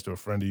some pies to a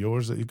friend of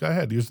yours, you go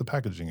ahead, use the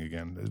packaging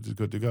again. It's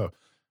good to go.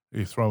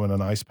 You throw in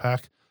an ice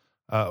pack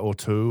or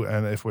two,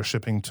 and if we're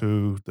shipping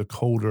to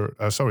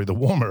the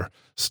warmer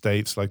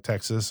states like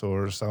Texas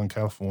or Southern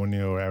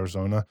California or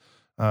Arizona,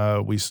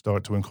 we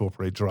start to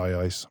incorporate dry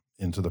ice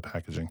into the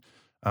packaging.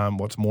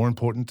 What's more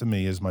important to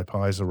me is my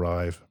pies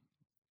arrive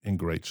in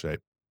great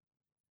shape.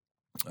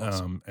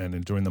 Awesome.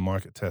 And during the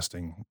market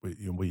testing,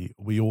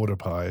 we order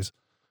pies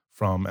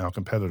from our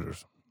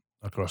competitors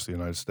across the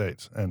United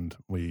States, and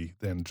we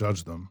then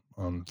judge them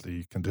on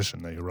the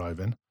condition they arrive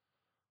in,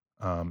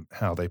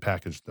 how they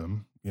packaged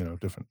them,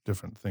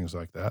 different things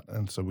like that.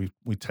 And so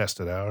we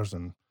tested ours,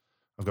 and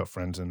I've got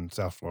friends in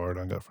South Florida,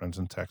 I've got friends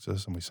in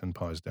Texas, and we send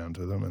pies down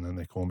to them, and then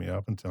they call me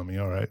up and tell me,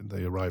 all right,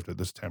 they arrived at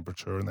this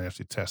temperature, and they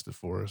actually tested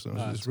for us. And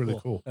it's really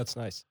cool. That's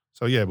nice.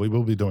 So yeah, we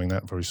will be doing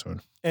that very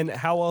soon. And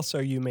how else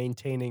are you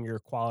maintaining your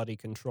quality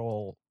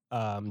control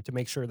to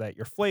make sure that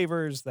your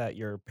flavors, that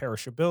your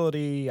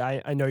perishability,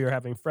 I know you're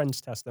having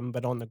friends test them,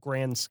 but on the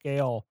grand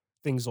scale,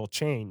 things will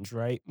change,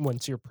 right?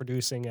 Once you're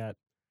producing at,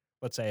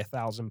 let's say,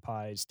 1,000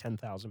 pies,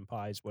 10,000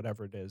 pies,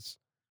 whatever it is.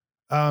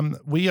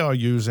 We are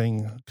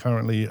using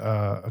currently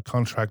a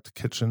contract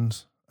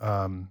kitchens.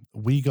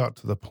 We got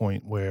to the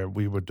point where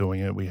we were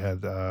doing it. We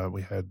had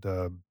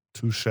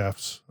 2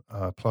 chefs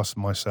plus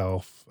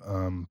myself,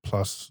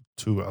 plus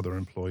 2 other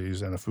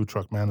employees and a food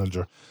truck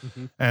manager,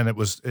 and it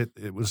was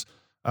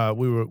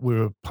we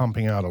were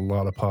pumping out a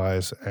lot of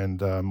pies,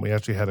 and we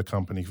actually had a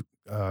company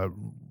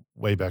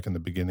way back in the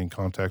beginning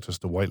contact us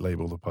to white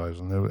label the pies,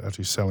 and they were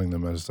actually selling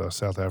them as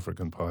South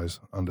African pies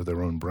under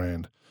their own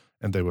brand.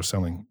 And they were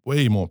selling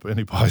way more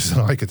penny pies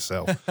than I could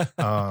sell.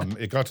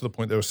 It got to the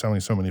point they were selling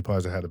so many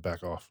pies I had to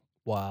back off.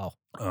 Wow.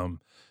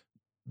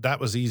 That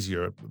was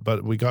easier,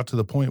 but we got to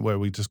the point where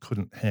we just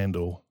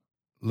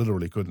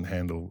literally couldn't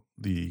handle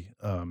the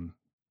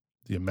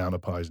amount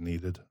of pies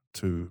needed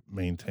to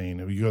maintain.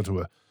 If you go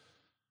to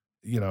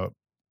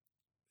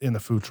in the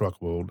food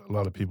truck world, a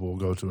lot of people will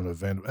go to an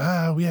event.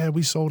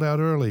 We sold out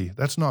early.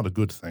 That's not a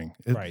good thing.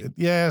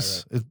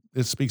 Yes,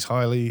 it speaks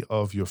highly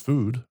of your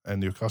food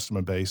and your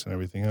customer base and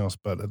everything else,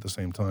 but at the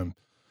same time,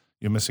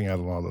 you're missing out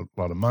on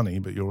a lot of money,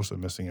 but you're also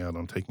missing out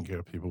on taking care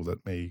of people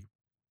that may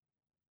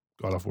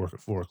got off work at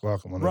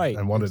 4:00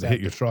 and wanted to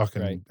hit your truck,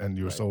 and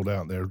you were sold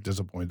out. They're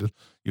disappointed.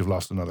 You've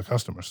lost another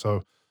customer.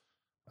 So,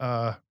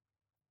 I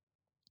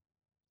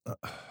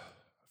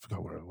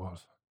forgot where it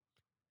was.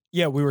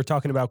 Yeah, we were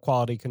talking about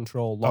quality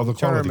control long the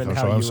quality term and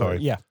control. how I'm you sorry.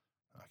 Yeah.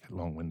 I get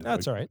long-winded.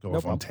 That's all right. Go No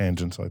off on problem.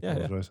 tangents. I Yeah.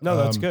 apologize. No,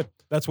 that's good.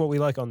 That's what we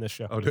like on this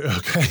show. Okay.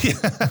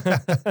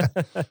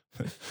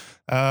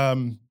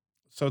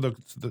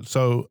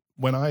 So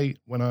when I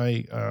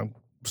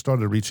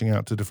started reaching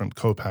out to different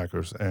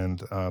co-packers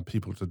and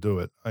people to do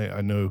it.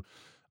 I know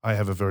I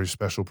have a very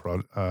special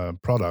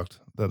product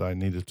that I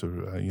needed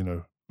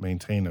to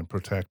maintain and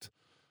protect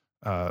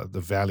the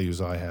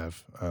values I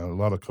have. A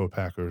lot of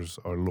co-packers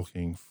are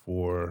looking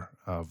for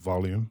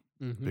volume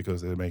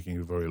because they're making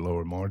a very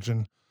lower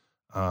margin.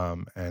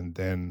 And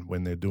then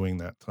when they're doing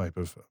that type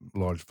of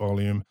large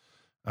volume,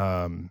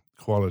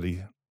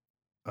 quality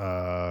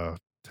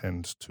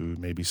tends to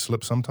maybe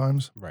slip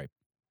sometimes. Right.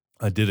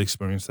 I did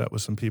experience that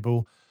with some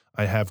people.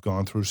 I have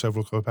gone through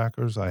several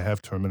co-packers. I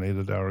have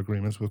terminated our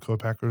agreements with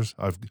co-packers.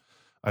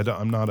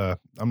 I'm not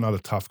a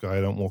tough guy.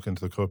 I don't walk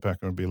into the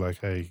co-packer and be like,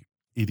 "Hey,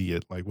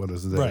 idiot! Like, what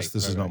is this? Right,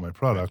 This is right, not my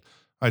product."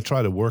 I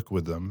try to work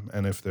with them,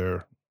 and if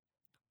they're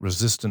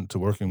resistant to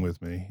working with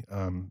me,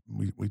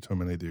 we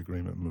terminate the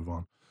agreement and move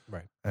on.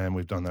 Right. And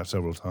we've done that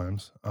several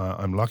times.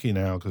 I'm lucky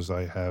now because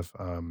I have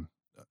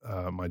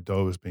my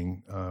dough is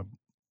being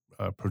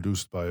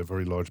produced by a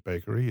very large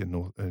bakery in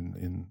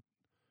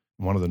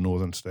one of the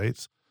northern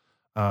states.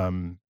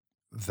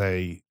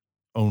 They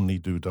only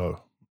do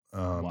dough.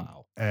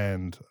 Wow.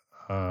 And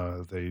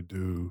they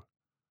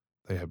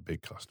have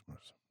big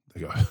customers.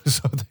 They go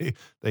so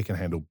they can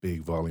handle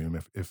big volume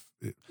If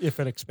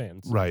it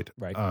expands. right.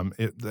 Right. I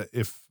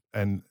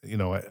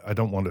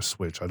don't want to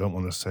switch. I don't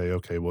want to say,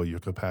 okay, well, your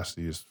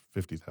capacity is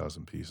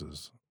 50,000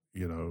 pieces,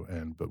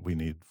 but we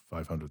need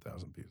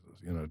 500,000 pieces.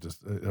 I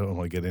don't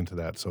want to get into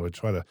that. So I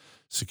try to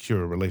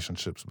secure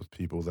relationships with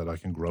people that I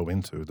can grow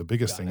into. The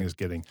biggest thing is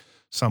getting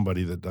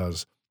somebody that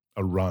does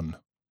a run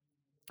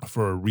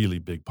for a really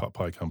big pot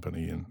pie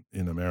company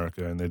in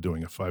America, and they're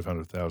doing a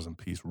 500,000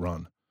 piece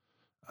run.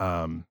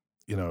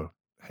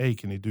 Hey,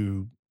 can you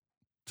do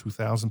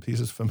 2,000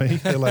 pieces for me?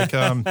 They're like,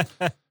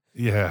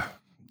 yeah,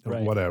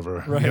 Right.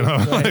 whatever. Right,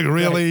 Like right,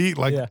 really,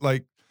 right.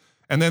 like,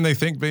 and then they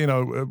think,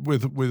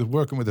 with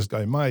working with this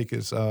guy Mike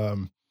is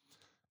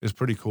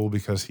pretty cool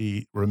because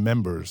he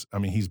remembers. I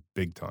mean, he's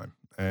big time,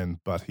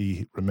 but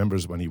he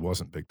remembers when he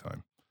wasn't big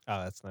time.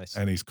 Oh, that's nice.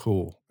 And he's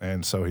cool.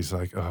 And so he's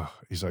like, all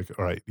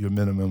right, your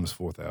minimum is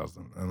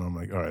 4,000. And I'm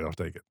like, all right, I'll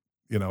take it.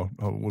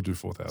 We'll do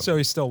 4,000. So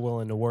he's still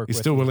willing to work. He's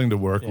with still you. willing to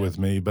work with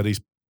me, but he's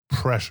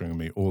pressuring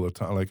me all the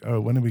time. Like,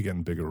 oh, when are we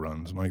getting bigger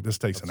runs? I'm like, this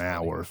takes That's an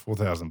funny. hour,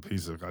 4,000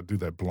 pieces. I do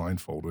that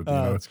blindfolded,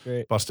 Oh, that's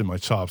great. busting my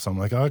chops. I'm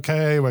like,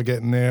 okay, we're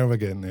getting there.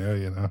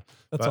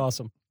 That's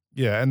awesome.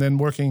 Yeah. And then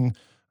working,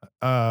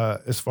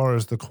 as far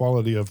as the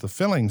quality of the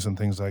fillings and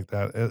things like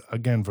that,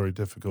 again, very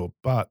difficult.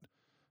 But,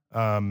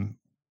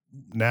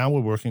 now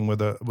we're working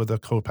with a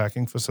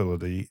co-packing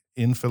facility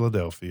in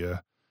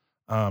Philadelphia.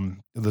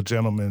 The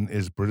gentleman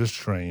is British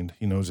trained.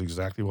 He knows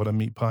exactly what a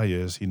meat pie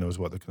is. He knows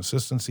what the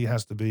consistency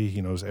has to be. He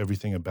knows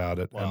everything about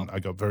it. Wow. And I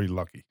got very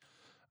lucky.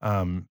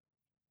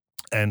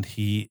 And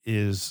he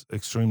is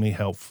extremely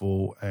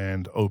helpful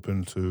and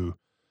open to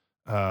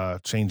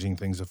changing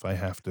things if I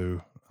have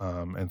to,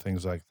 and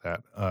things like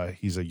that.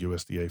 He's a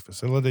USDA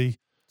facility.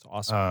 It's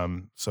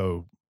awesome.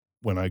 So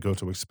when I go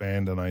to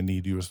expand and I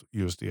need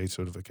USDA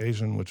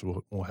certification, which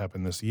will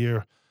happen this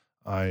year,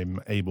 I'm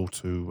able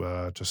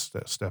to just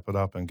step it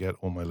up and get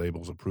all my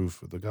labels approved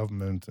for the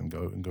government and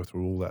go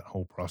through all that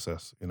whole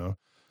process,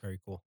 Very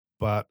cool.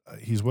 But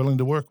he's willing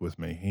to work with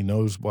me. He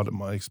knows what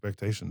my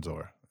expectations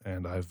are,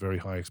 and I have very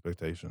high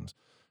expectations.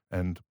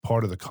 And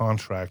part of the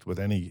contract with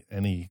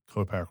any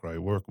co-packer I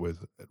work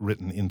with,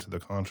 written into the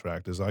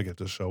contract, is I get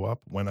to show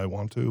up when I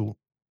want to,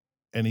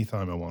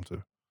 anytime I want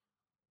to.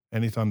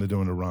 Anytime they're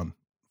doing a run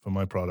for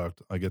my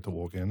product, I get to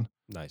walk in,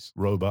 Nice.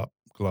 robe up,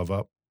 glove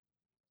up,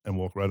 and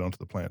walk right onto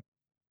the plant.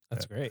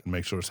 That's great. And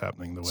make sure it's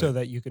happening the way. So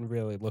that you can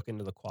really look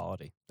into the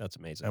quality. That's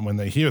amazing. And when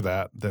they hear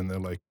that, then they're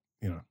like,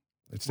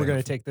 We're going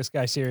to take this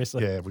guy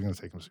seriously. Yeah, we're going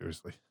to take him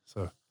seriously.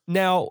 So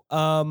now,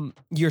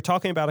 you're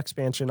talking about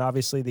expansion.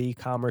 Obviously, the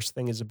e-commerce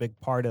thing is a big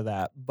part of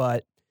that,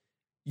 but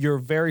you're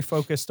very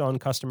focused on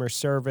customer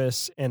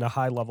service and a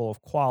high level of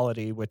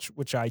quality,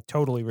 which I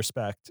totally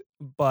respect.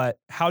 But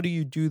how do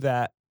you do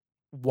that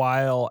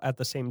while at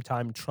the same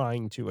time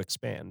trying to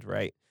expand,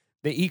 right?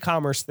 The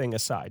e-commerce thing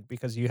aside,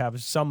 because you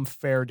have some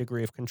fair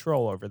degree of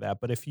control over that.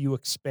 But if you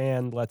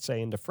expand, let's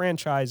say, into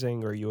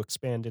franchising, or you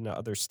expand into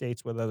other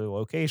states with other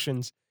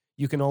locations,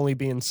 you can only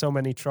be in so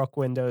many truck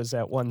windows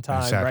at one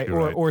time, Exactly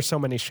right? right. Or so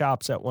many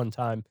shops at one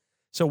time.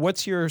 So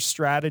what's your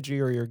strategy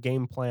or your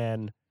game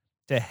plan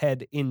to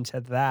head into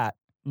that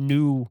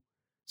new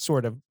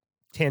sort of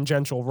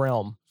tangential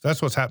realm?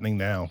 that's what's happening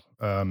now.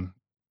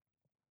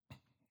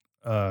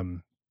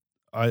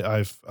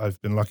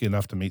 I've been lucky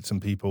enough to meet some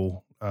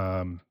people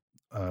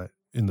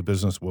in the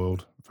business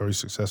world, very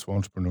successful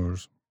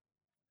entrepreneurs,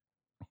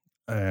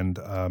 and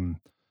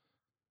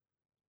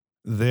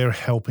they're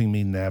helping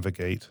me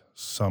navigate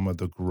some of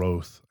the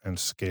growth and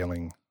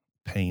scaling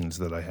pains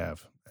that I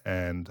have.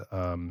 And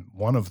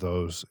one of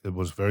those, it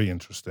was very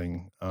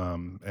interesting,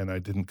 and I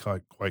didn't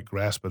quite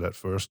grasp it at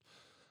first.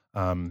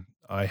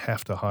 I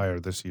have to hire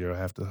this year. I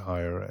have to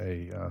hire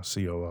a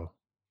COO,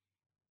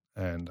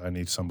 and I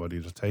need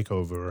somebody to take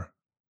over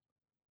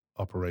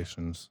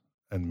operations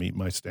and meet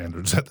my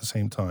standards at the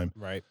same time.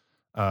 Right.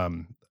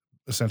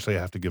 Essentially,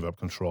 I have to give up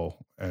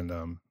control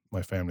and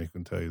my family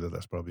can tell you that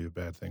that's probably a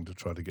bad thing to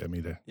try to get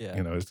me to, Yeah.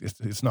 you know,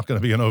 it's not going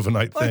to be an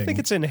overnight Well, thing. I think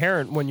it's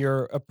inherent when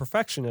you're a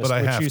perfectionist, But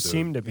I which have you to,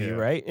 seem to be, yeah.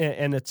 right?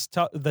 And it's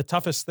the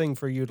toughest thing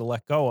for you to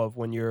let go of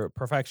when you're a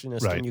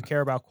perfectionist Right. and you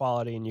care about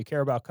quality and you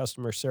care about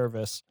customer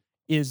service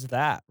is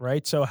that,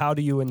 right? So how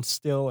do you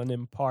instill and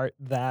impart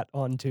that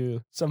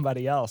onto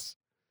somebody else?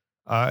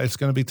 It's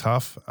going to be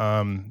tough.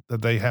 That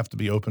they have to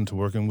be open to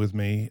working with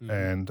me, Mhm.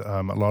 and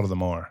a lot of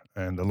them are,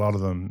 and a lot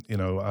of them, you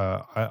know,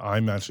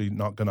 I'm actually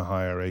not going to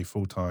hire a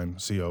full-time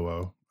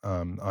COO.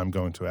 I'm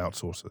going to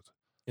outsource it,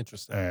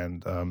 Interesting.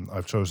 and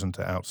I've chosen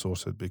to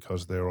outsource it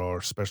because there are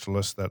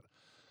specialists that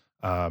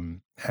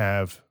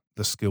have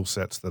the skill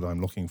sets that I'm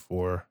looking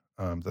for.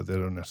 That they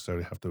don't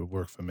necessarily have to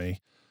work for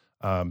me.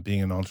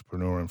 Being an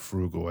entrepreneur and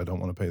frugal, I don't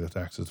want to pay the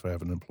taxes for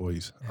having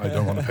employees. I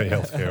don't want to pay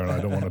healthcare, and I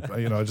don't want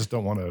to, you know, I just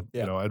don't want to,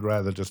 Yeah. you know, I'd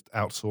rather just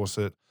outsource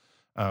it.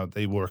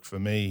 They work for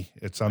me.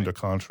 It's under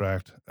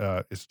contract.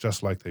 It's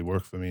just like they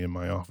work for me in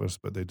my office,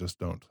 but they just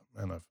don't.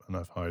 And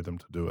I've hired them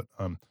to do it.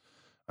 I'm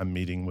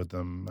meeting with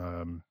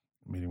them,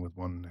 meeting with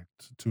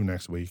two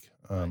next week.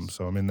 Nice.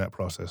 So I'm in that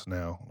process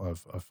now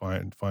of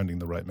finding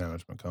the right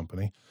management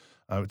company.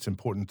 It's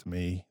important to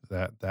me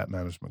that that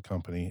management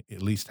company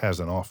at least has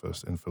an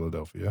office in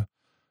Philadelphia,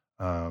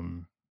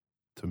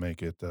 to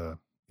make it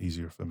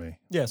easier for me.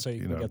 Yeah, so you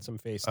You can know, get some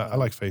face I time.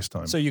 like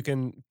FaceTime. So you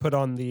can put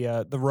on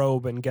the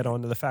robe and get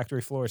onto the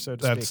factory floor, so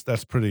to speak.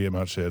 That's pretty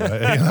much it.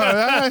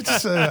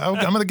 I'm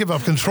going to give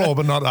up control,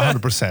 but not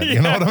 100%.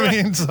 You know what I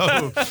mean?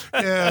 So,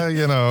 yeah,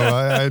 you know,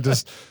 I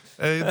just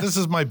this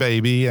is my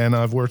baby, and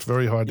I've worked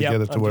very hard to Yep,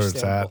 get it to where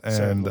it's at.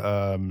 understandable,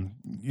 And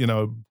you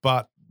know,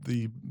 but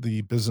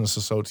the business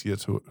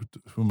associates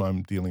whom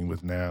I'm dealing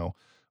with now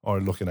are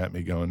looking at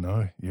me, going,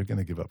 "No, you're going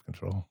to give up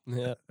control,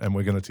 Yeah. and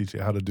we're going to teach you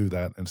how to do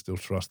that, and still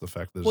trust the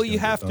fact that." Well, it's you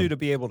gonna have get done." to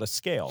be able to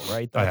scale,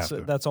 right? I That's have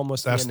to. that's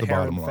almost That's the the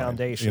inherent bottom line.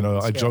 foundation. You know,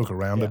 of I joke scale.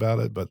 around Yeah. about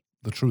it, but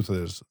the truth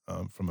is,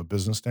 from a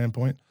business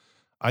standpoint,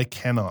 I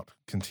cannot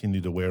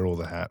continue to wear all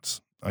the hats.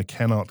 I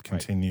cannot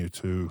continue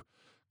to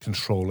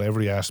control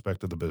every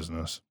aspect of the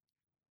business.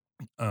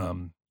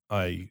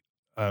 I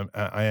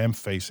am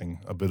facing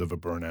a bit of a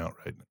burnout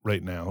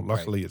right now.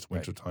 Luckily, it's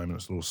winter time and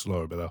it's a little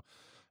slower, but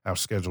our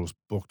schedule's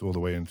booked all the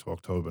way into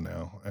October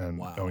now and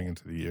Wow. going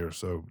into the year.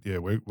 So yeah,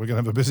 we're gonna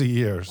have a busy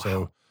year.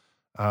 So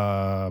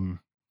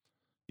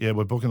yeah,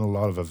 we're booking a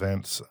lot of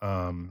events,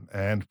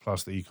 and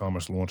plus the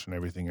e-commerce launch and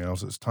everything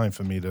else. It's time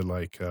for me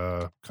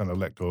to kind of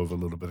let go of a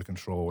little bit of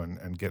control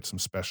and get some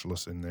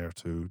specialists in there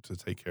to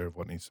take care of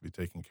what needs to be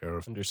taken care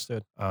of.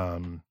 Understood.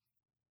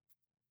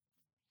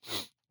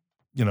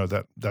 You know,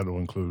 that'll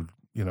include,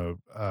 you know,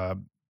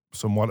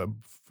 from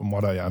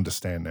what I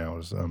understand now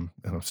is, and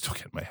I'm still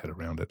getting my head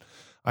around it.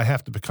 I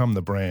have to become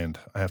the brand.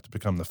 I have to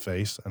become the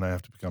face, and I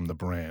have to become the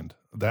brand.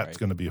 That's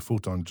going to be a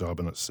full-time job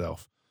in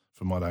itself,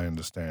 from what I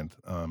understand.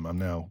 I'm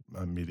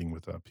meeting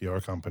with PR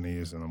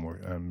companies, and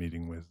I'm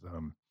meeting with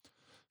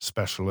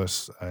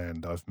specialists,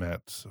 and I've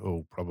met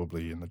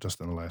probably just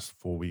in the last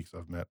 4 weeks,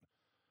 I've met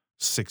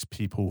 6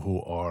 people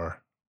who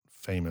are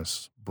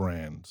famous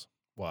brands.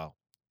 Wow.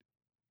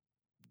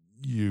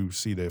 You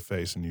see their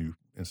face and you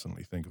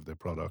instantly think of their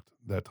product,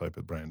 that type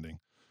of branding.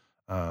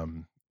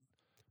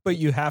 But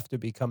you have to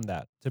become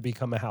that to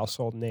become a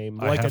household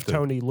name, I like a have to.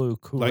 Tony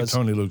Luke, who Like was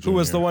Tony Luke who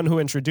was the Jr.. one who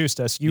introduced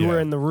us. You were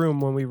Yeah. in the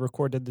room when we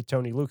recorded the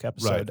Tony Luke Right,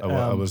 episode.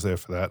 I was there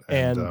for that.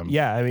 And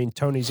yeah, I mean,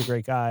 Tony's a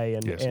great guy,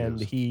 and Yes, he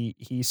and is.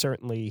 he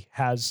certainly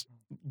has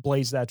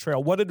blazed that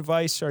trail. What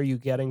advice are you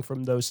getting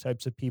from those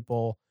types of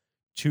people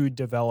to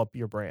develop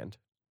your brand?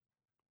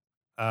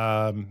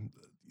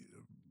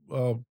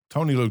 Well,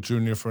 Tony Luke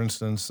Jr., for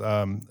instance,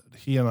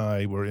 he and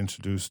I were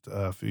introduced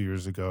a few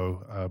years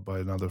ago by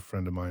another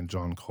friend of mine,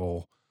 John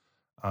Cole.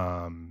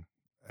 And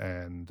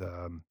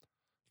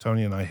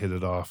Tony and I hit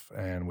it off,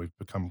 and we've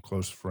become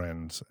close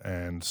friends.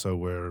 And so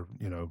we're,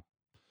 you know,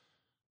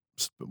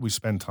 we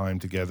spend time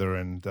together.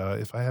 And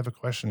if I have a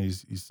question,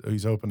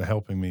 he's open to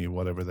helping me,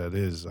 whatever that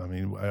is. I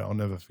mean, I'll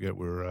never forget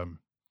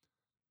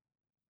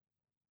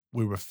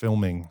we were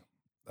filming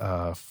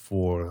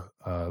for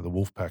the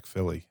Wolfpack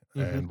Philly,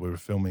 and we were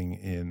filming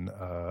in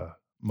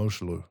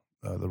Moshulu,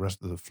 the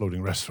rest of the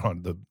floating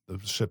restaurant, the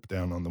ship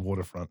down on the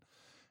waterfront,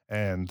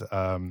 and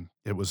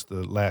it was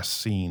the last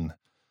scene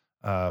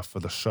for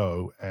the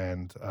show,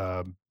 and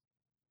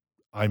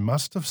I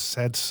must have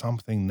said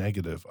something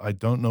negative. I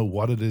don't know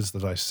what it is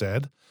that I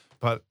said,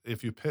 but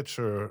if you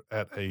picture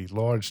at a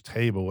large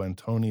table and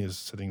Tony is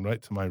sitting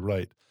right to my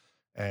right,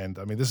 and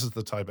I mean, this is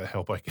the type of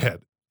help I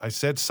get. I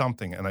said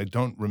something and I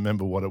don't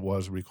remember what it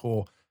was,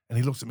 recall. And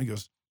he looks at me and he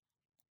goes,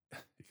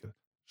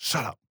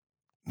 "Shut up.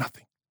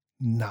 Nothing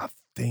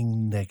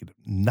negative.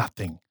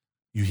 Nothing.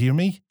 You hear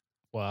me?"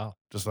 Wow.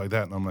 Just like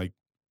that. And I'm like,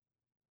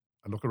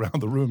 I look around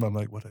the room. I'm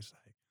like, what'd I say?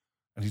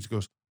 And he just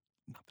goes,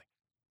 "Nothing."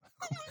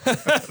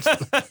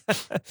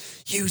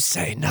 You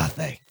say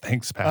nothing.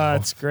 Thanks, pal.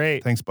 That's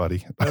great. Thanks,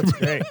 buddy. That's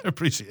great.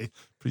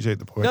 appreciate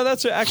the point. No,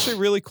 that's actually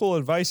really cool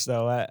advice,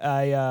 though.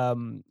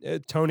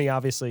 Tony,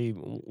 obviously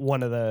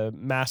one of the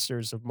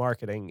masters of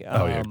marketing.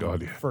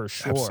 God, yeah. For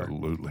sure.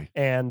 Absolutely.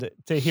 And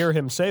to hear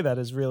him say that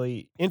is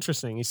really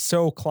interesting. He's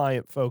so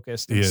client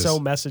focused and so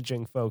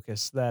messaging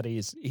focused that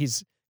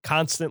he's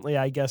constantly,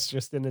 I guess,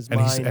 just in his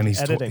mind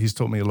editing. He's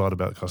taught me a lot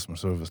about customer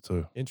service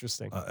too.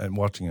 Interesting. And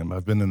watching him,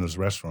 I've been in his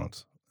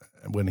restaurants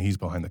when he's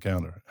behind the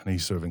counter and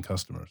he's serving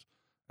customers.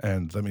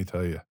 And let me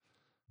tell you,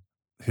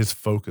 his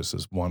focus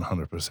is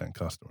 100%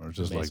 customer,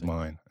 just Amazing. like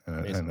mine.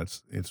 And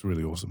it's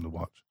really awesome to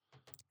watch.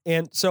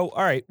 And so,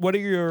 all right, what are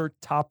your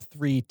top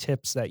 3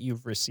 tips that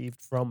you've received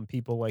from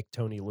people like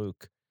Tony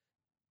Luke?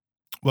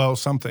 Well,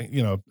 something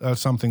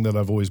that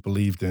I've always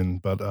believed in,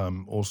 but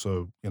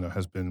also,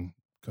 has been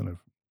kind of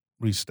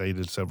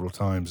restated several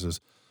times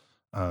is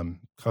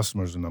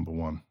customers are number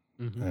one.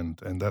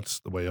 Mm-hmm. And that's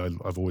the way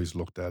I've always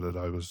looked at it.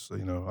 I was,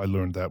 I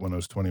learned that when I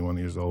was 21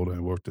 years old. I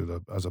worked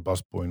as a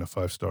busboy in a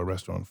 5-star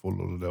restaurant in Fort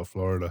Lauderdale,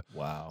 Florida.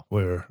 Wow.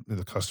 Where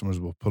the customers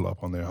will pull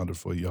up on their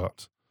 100-foot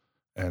yachts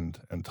and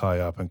tie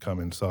up and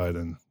come inside,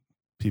 and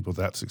people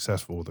that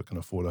successful that can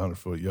afford a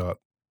 100-foot yacht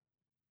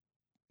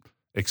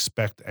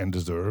expect and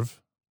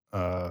deserve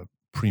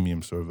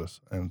premium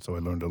service. And so I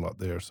learned a lot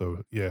there.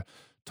 So yeah,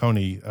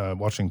 Tony,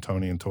 watching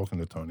Tony and talking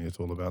to Tony, it's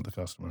all about the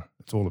customer.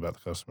 It's all about the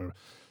customer.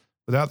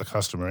 Without the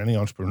customer, any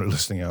entrepreneur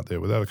listening out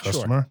there, without a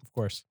customer, sure, of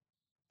course,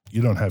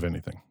 you don't have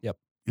anything. Yep.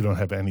 You don't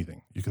have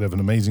anything. You could have an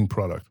amazing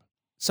product.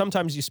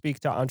 Sometimes you speak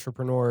to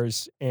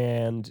entrepreneurs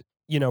and,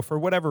 for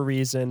whatever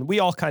reason, we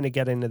all kind of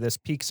get into this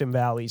peaks and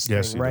valleys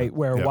thing, right?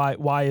 Where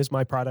why is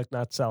my product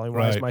not selling?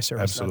 Why is my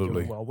service not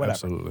doing well? Whatever.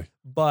 Absolutely.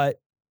 But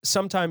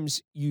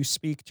sometimes you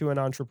speak to an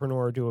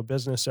entrepreneur, to a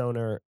business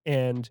owner,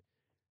 and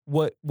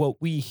what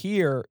we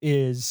hear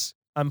is,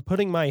 I'm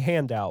putting my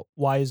hand out.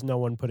 Why is no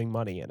one putting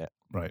money in it?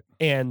 Right.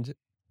 And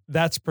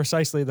that's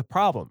precisely the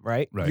problem,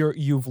 right?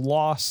 You've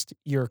lost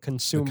your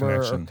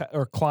consumer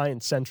or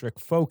client-centric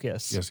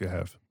focus. Yes, you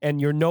have.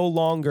 And you're no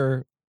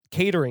longer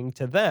catering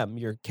to them.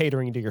 You're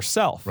catering to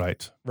yourself.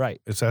 Right.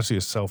 It's actually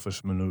a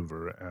selfish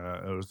maneuver,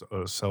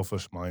 a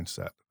selfish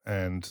mindset.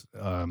 And,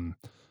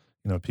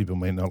 people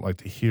may not like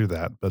to hear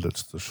that, but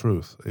it's the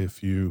truth.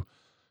 If you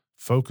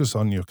focus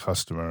on your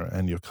customer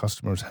and your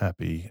customer's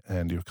happy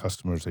and your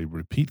customer's a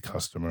repeat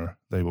customer,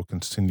 they will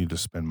continue to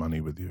spend money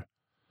with you.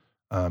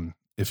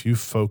 If you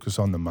focus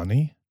on the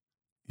money,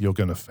 you're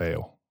going to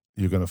fail.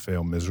 You're going to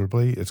fail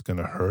miserably. It's going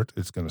to hurt.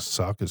 It's going to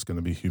suck. It's going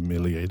to be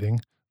humiliating,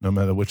 no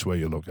matter which way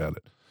you look at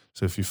it.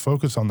 So if you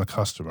focus on the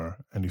customer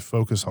and you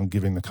focus on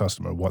giving the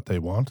customer what they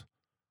want,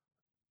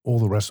 all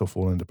the rest will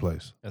fall into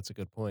place. That's a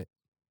good point.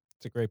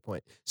 It's a great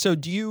point. So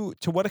to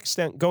what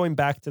extent, going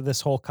back to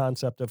this whole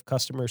concept of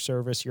customer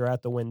service, you're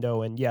at the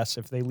window and yes,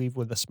 if they leave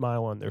with a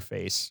smile on their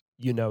face,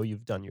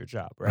 you've done your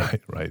job,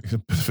 right? Right. A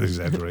bit of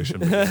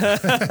exaggeration.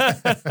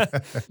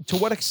 To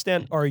what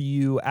extent are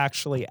you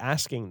actually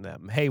asking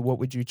them, hey, what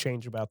would you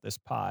change about this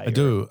pie? I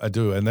do.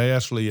 And they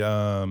actually,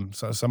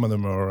 some of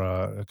them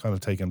are kind of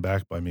taken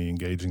back by me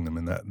engaging them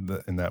in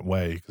that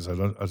way, because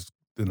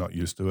they're not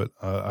used to it.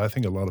 I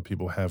think a lot of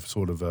people have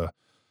sort of a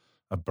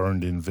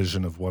burned-in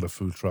vision of what a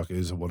food truck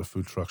is, or what a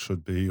food truck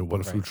should be, or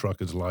what a food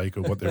truck is like,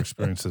 or what their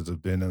experiences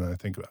have been. And I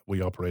think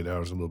we operate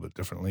ours a little bit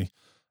differently.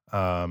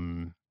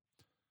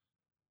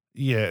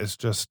 It's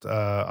just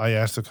I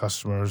ask the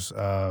customers,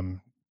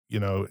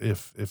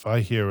 if I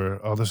hear,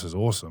 oh, this is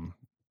awesome,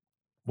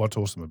 what's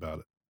awesome about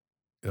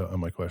it? Are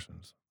my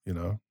questions.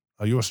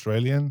 Are you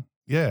Australian?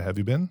 Yeah. Have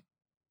you been?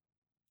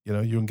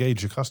 You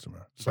engage your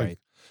customer. It's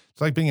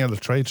like being at a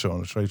trade show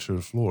on a trade show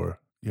floor.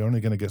 You're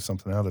only going to get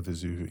something out of it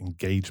as you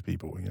engage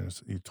people.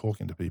 You're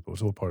talking to people.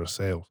 It's all part of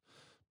sales.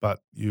 But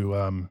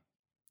you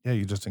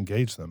just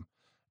engage them.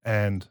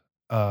 And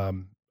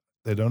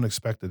they don't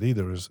expect it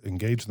either, is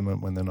engage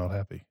them when they're not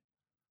happy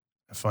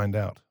and find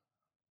out.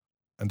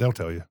 And they'll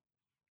tell you.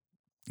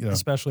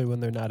 Especially when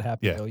they're not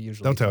happy,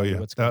 they'll tell you.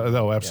 What's going on.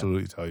 They'll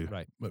absolutely tell you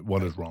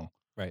what is wrong.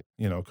 Right.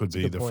 It could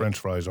be the French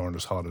fries aren't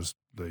as hot as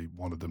they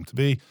wanted them to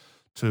be,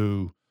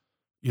 to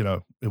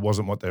it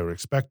wasn't what they were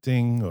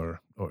expecting,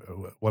 or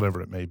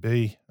whatever it may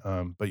be.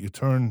 But you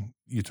turn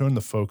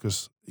the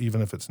focus,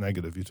 even if it's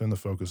negative, you turn the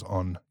focus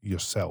on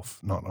yourself,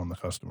 not on the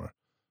customer.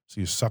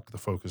 So you suck the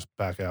focus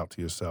back out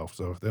to yourself.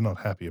 So if they're not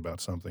happy about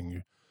something,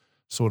 you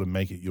sort of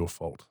make it your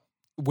fault.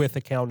 With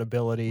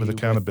accountability. Be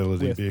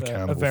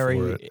accountable a very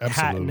for it.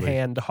 hat in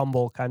hand,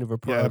 humble kind of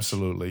approach. Yeah,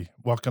 absolutely.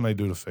 What can I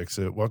do to fix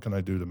it? What can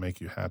I do to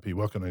make you happy?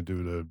 What can I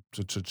do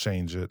to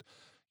change it?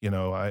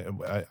 I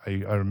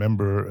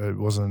remember it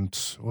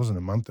wasn't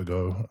a month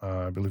ago.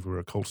 I believe we were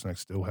at Colts Neck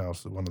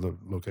Stillhouse, one of the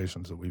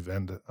locations that we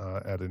vend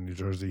at in New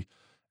Jersey,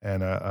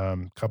 and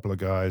a couple of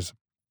guys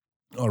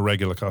are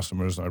regular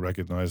customers, and I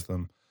recognized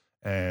them.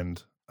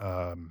 And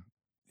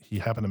he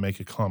happened to make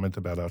a comment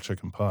about our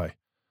chicken pie.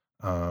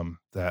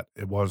 That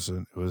it was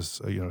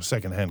a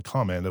secondhand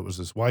comment. It was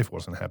his wife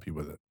wasn't happy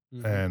with it,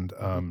 and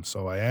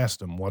so I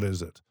asked him, "What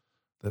is it?"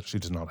 that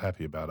she's not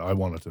happy about. I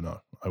wanted to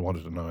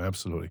know.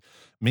 Absolutely.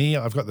 Me,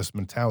 I've got this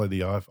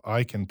mentality of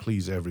I can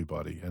please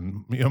everybody.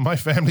 And, my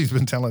family's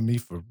been telling me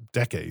for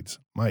decades,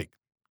 Mike,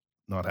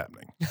 not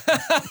happening.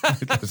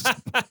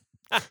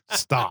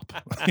 Stop.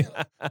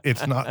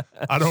 It's not,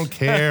 I don't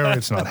care.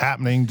 It's not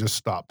happening. Just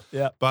stop.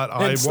 Yeah.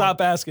 But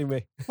stop asking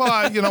me.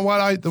 Well, you know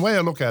what? The way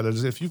I look at it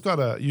is if you've got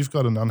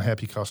an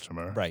unhappy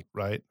customer,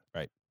 Right.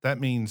 That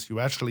means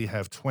you actually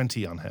have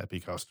 20 unhappy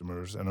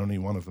customers and only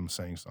one of them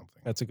saying something.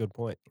 That's a good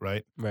point.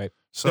 Right.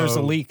 So there's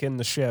a leak in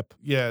the ship.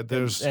 Yeah.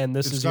 And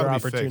this is your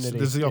opportunity.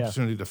 There's the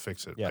opportunity to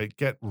fix it. Yeah. Right.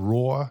 Get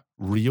raw,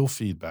 real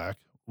feedback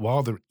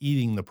while they're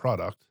eating the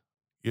product,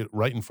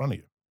 right in front of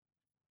you.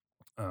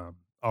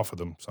 Offer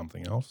them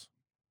something else.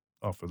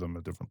 Offer them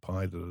a different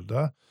pie.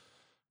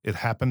 It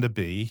happened to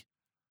be,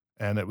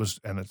 and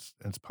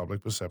it's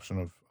public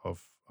perception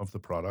of the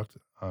product.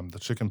 The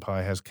chicken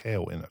pie has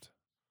kale in it.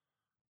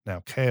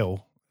 Now,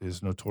 kale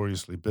is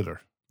notoriously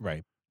bitter.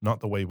 Right. Not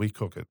the way we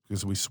cook it,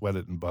 because we sweat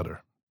it in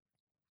butter.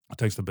 It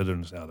takes the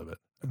bitterness out of it.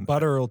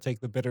 Butter will take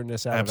the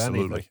bitterness out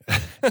absolutely.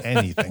 of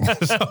anything.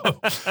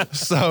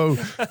 So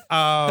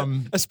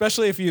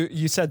especially if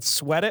you said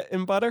sweat it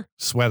in butter.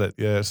 Sweat it,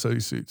 yeah. So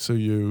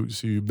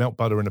you melt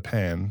butter in a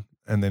pan,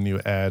 and then you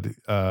add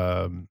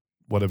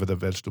whatever the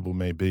vegetable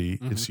may be.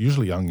 Mm-hmm. It's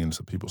usually onions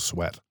that people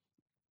sweat.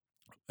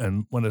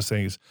 And one of the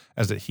things,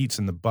 as it heats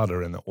in the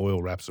butter and the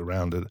oil wraps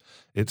around it,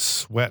 it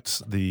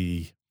sweats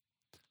the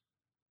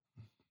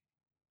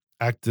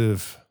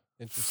active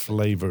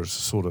flavors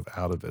sort of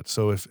out of it.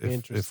 So if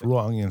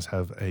raw onions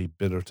have a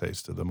bitter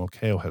taste to them, or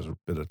kale has a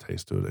bitter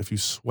taste to it, if you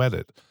sweat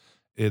it,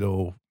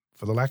 it'll,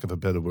 for the lack of a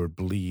better word,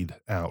 bleed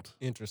out.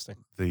 Interesting.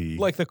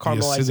 Like the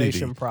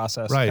caramelization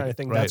process kind of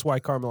thing. Right. That's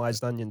why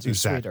caramelized onions are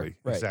sweeter.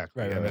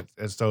 Exactly. Right.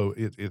 And so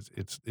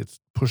it's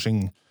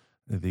pushing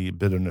the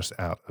bitterness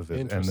out of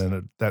it, and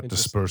then that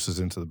disperses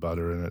into the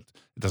butter, and it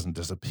doesn't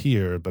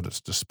disappear, but it's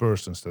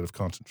dispersed instead of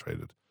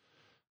concentrated.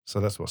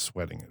 So that's what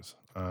sweating is.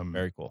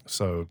 Very cool.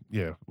 So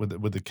yeah,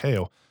 with the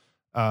kale,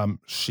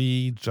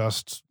 she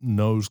just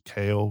knows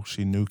kale.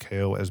 She knew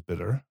kale as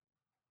bitter.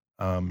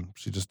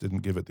 She just didn't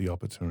give it the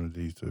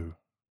opportunity to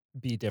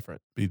be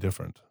different.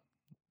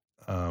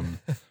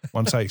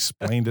 Once I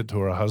explained it to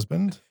her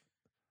husband,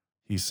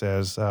 he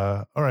says,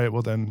 all right,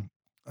 well then,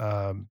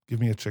 give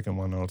me a chicken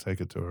one and I'll take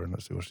it to her and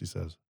let's see what she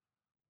says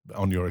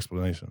on your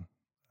explanation.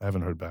 I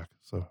haven't heard back,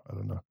 so I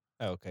don't know.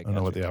 Oh, okay. I don't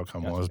know what the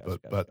outcome was,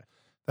 but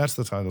that's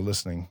the time of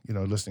listening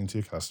to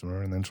your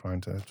customer and then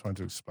trying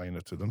to explain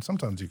it to them.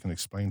 Sometimes you can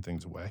explain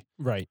things away.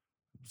 Right.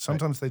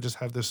 Sometimes they just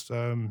have this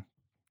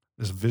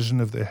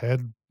vision of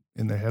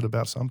in their head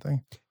about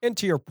something. And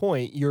to your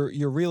point,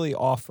 you're really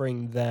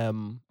offering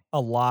them a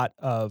lot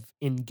of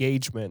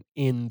engagement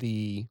in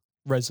the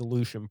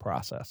resolution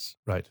process.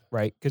 Right.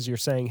 Because you're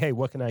saying, hey,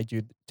 what can I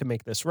do to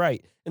make this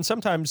right? And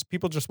sometimes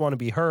people just want to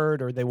be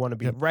heard, or they want to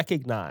be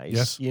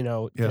recognized,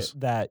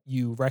 that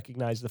you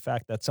recognize the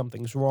fact that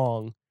something's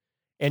wrong.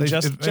 And it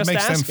makes them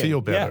asking.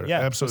 feel better. Yeah,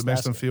 absolutely. It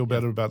makes them feel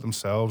better about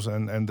themselves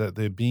and that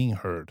they're being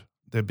heard.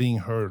 They're being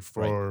heard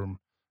for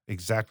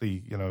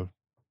exactly,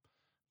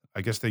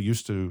 I guess they're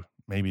used to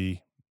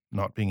maybe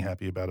not being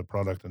happy about a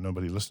product and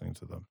nobody listening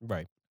to them.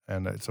 Right.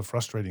 And it's a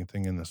frustrating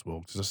thing in this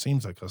world because it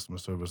seems like customer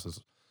service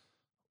has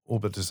all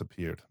but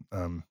disappeared.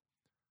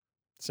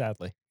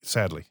 Sadly,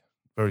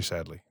 very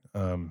sadly.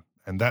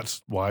 And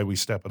that's why we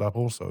step it up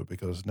also,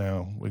 because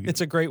now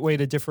it's a great way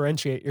to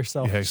differentiate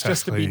yourself. Yeah, exactly.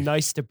 Just to be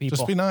nice to people.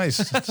 Just be nice.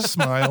 Just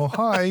smile.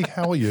 Hi,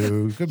 how are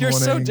you? Good you're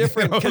morning. You're so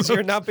different because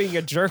you're not being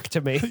a jerk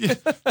to me.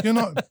 You're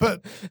not,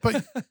 but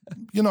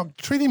you're not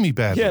treating me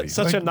badly. Yeah, it's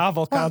such a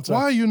novel concept.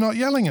 Why are you not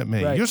yelling at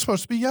me? Right. You're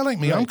supposed to be yelling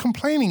at me. Right. I'm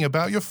complaining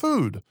about your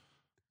food.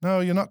 No,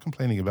 you're not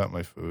complaining about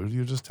my food.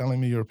 You're just telling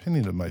me your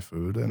opinion of my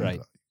food. And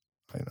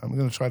I'm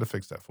going to try to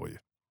fix that for you.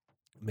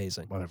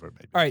 Amazing. Whatever it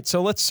may be. All right,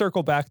 so let's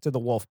circle back to the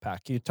Wolf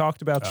Pack. You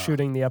talked about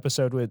shooting the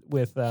episode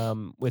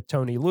with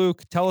Tony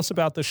Luke. Tell us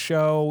about the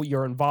show,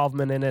 your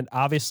involvement in it.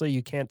 Obviously,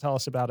 you can't tell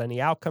us about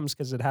any outcomes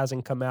because it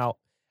hasn't come out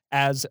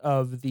as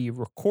of the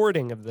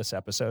recording of this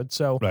episode.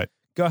 So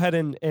go ahead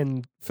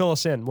and fill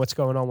us in. What's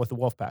going on with the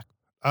Wolf Pack?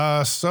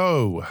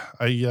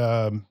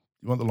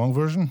 You want the long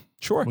version?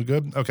 Sure. We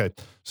good? Okay.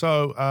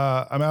 So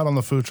I'm out on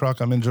the food truck.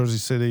 I'm in Jersey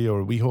City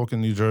or Weehawken,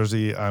 New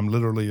Jersey. I'm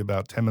literally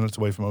about 10 minutes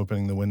away from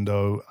opening the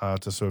window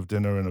to serve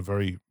dinner in a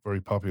very, very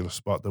popular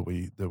spot that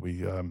we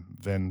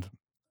vend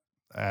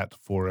at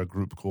for a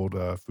group called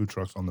Food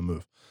Trucks on the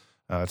Move.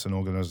 It's an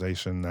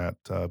organization that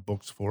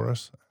books for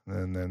us,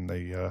 and then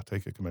they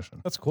take a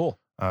commission. That's cool.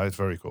 It's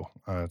very cool.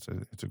 It's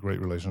a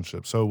great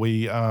relationship. So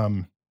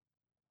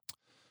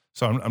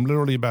So I'm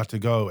literally about to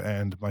go,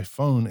 and my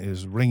phone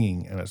is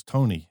ringing, and it's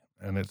Tony,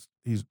 and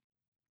he's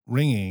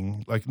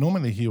ringing. Like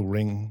normally he'll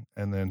ring,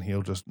 and then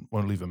he'll just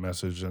won't leave a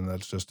message, and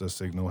that's just a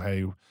signal.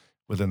 Hey,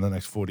 within the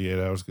next 48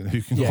 hours,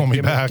 you can call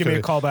me back. Give me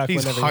a call back.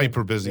 He's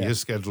hyper busy. Yeah.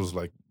 His schedule's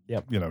like,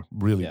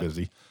 really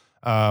busy.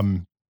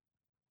 But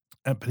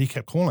he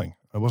kept calling.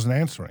 I wasn't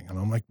answering, and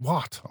I'm like,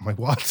 what?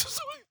 So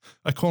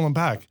I call him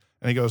back,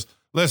 and he goes,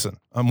 listen,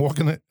 I'm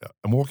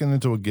walking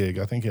into a gig.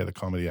 I think he had a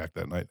comedy act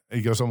that night.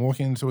 He goes, I'm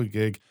walking into a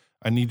gig.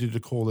 I need you to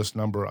call this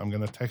number. I'm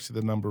going to text you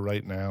the number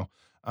right now.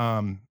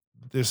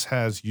 This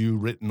has you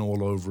written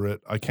all over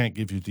it. I can't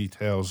give you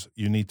details.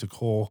 You need to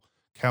call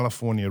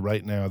California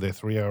right now. They're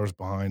 3 hours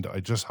behind.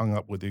 I just hung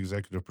up with the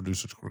executive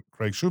producer,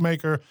 Craig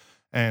Shoemaker,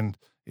 and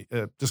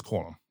just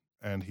call him.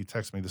 And he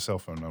texted me the cell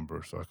phone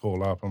number. So I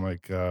called up. I'm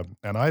like,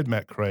 and I had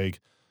met Craig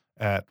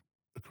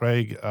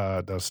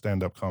does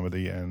stand-up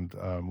comedy and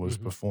was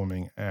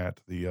performing at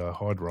the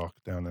Hard Rock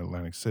down in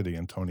Atlantic City,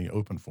 and Tony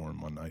opened for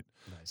him one night.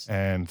 Nice.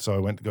 And so I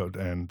went to go,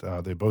 and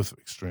they're both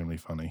extremely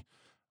funny.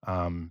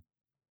 I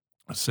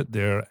sit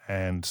there,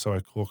 and so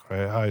I call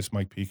Craig. Hi, it's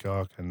Mike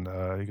Peacock, and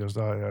he goes,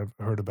 I've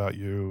heard about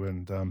you,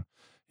 and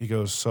he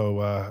goes,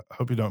 so I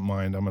hope you don't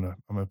mind. I'm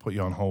gonna put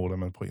you on hold.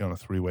 I'm gonna put you on a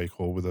 3-way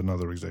call with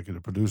another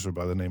executive producer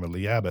by the name of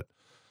Lee Abbott,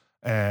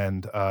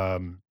 and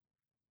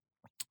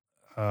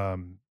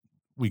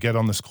we get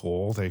on this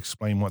call. They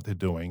explain what they're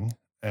doing,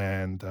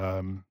 and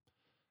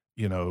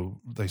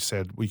they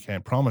said, we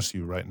can't promise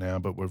you right now,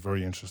 but we're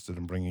very interested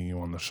in bringing you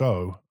on the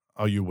show.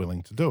 Are you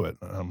willing to do it?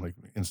 And I'm like,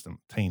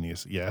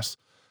 instantaneous yes.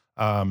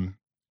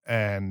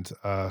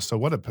 So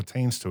what it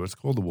pertains to, it's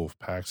called the Wolf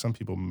Pack. Some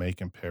people may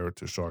compare it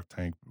to Shark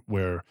Tank,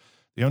 where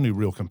the only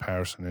real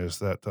comparison is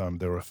that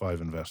there are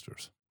 5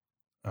 investors,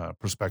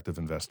 prospective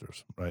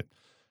investors, right?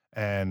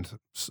 And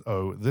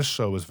so this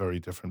show is very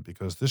different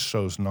because this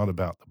show's not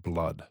about the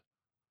blood.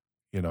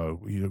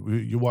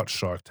 You watch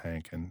Shark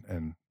Tank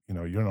and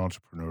you're an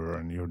entrepreneur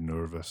and you're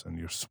nervous and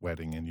you're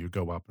sweating and you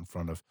go up in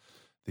front of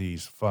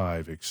these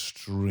 5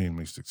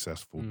 extremely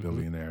successful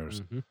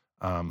billionaires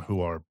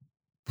who are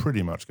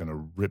pretty much going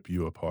to rip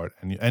you apart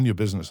and your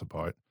business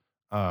apart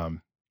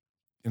in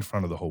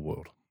front of the whole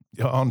world.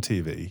 You're on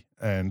TV,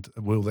 and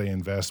will they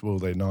invest? Will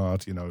they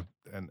not?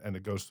 And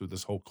it goes through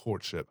this whole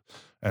courtship,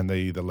 and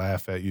they either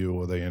laugh at you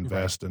or they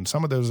invest. Right. And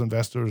some of those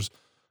investors,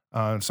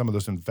 some of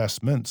those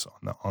investments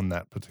on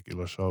that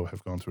particular show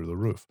have gone through the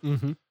roof.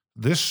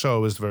 This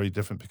show is very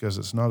different because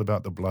it's not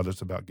about the blood;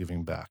 it's about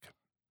giving back.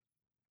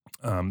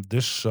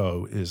 This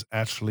show is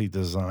actually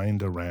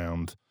designed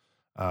around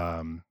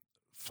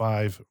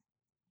 5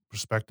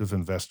 prospective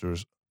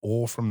investors,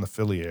 all from the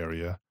Philly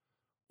area,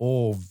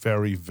 all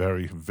very,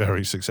 very,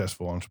 very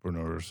successful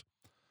entrepreneurs,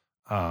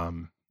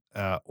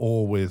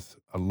 all with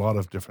a lot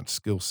of different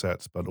skill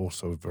sets, but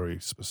also very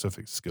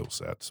specific skill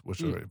sets,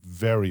 which are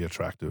very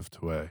attractive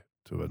to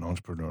an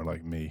entrepreneur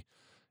like me.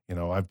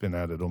 I've been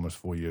at it almost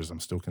 4 years. I'm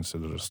still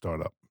considered a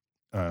startup,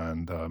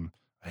 and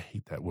I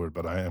hate that word,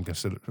 but I am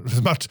considered as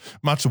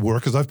much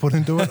work as I've put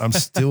into it. I'm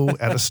still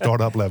at a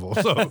startup level.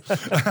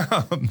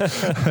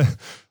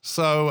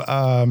 So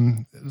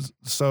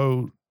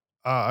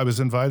I was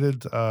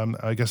invited.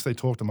 I guess they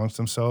talked amongst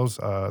themselves.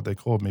 They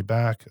called me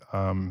back.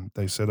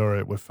 They said, all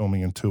right, we're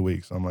filming in 2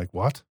 weeks. I'm like,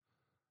 what?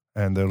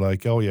 And they're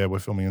like, oh yeah, we're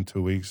filming in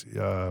 2 weeks.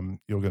 You're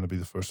going to be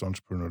the first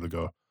entrepreneur to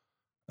go.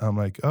 I'm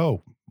like,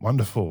 oh,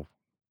 wonderful.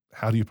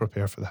 How do you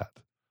prepare for that?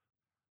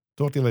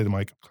 Talk to you later,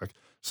 Mike. Click.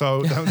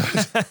 So,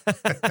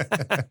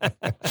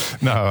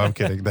 no, I'm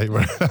kidding.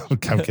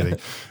 I'm kidding.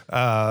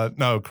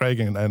 No,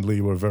 Craig and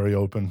Lee were very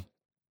open.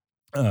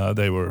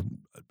 They were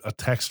a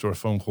text or a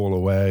phone call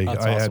away.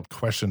 That's I awesome. had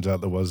questions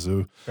out the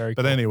wazoo. Very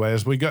but cool. anyway,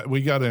 as we got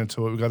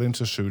into it, we got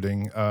into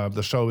shooting.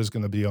 The show is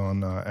going to be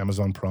on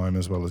Amazon Prime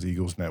as well as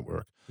Eagles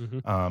Network,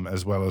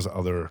 as well as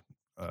other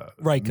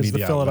right, because the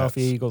media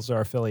Philadelphia outlets. Eagles are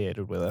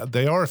affiliated with it.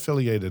 They are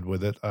affiliated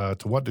with it.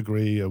 To what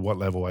degree, at what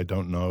level, I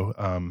don't know.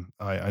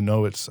 I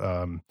know it's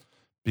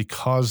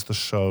because the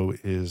show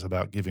is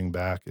about giving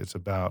back. It's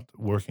about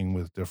working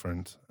with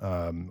different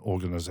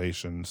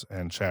organizations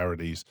and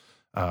charities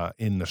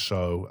in the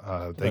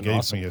show. They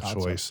gave me a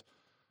choice.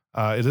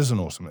 It is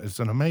it's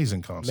an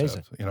amazing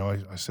concept.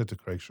 Amazing. I said to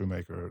Craig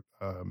Shoemaker,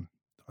 I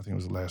think it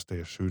was the last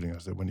day of shooting, I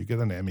said, when you get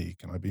an Emmy,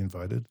 can I be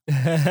invited?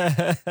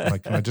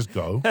 Like, can I just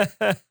go?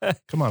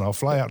 Come on, I'll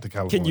fly out to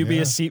California. Can you be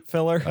a seat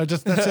filler?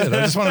 That's it.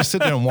 I just want to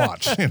sit there and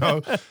watch, and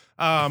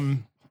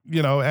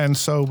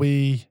so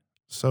we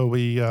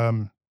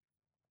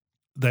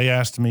they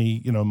asked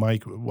me,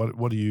 Mike,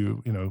 what do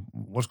you,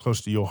 what's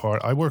close to your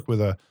heart? I work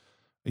with as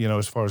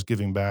far as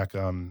giving back,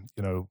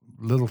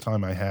 little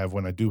time I have,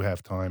 when I do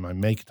have time, I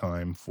make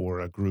time for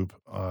a group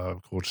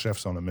called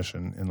Chefs on a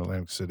Mission in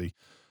Atlantic City,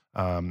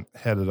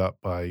 headed up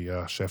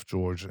by Chef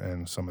George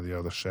and some of the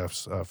other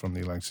chefs from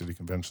the Atlantic City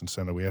Convention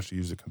Center. We actually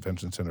use the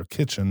Convention Center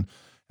kitchen,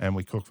 and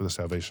we cook for the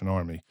Salvation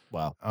Army.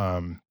 Wow.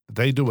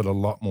 They do it a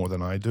lot more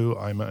than I do.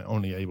 I'm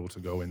only able to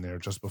go in there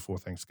just before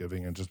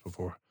Thanksgiving and just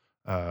before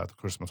the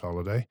Christmas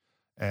holiday.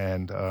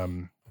 And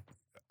I'm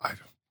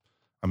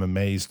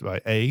amazed by,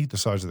 the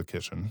size of the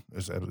kitchen.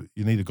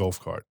 You need a golf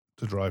cart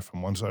to drive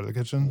from one side of the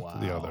kitchen to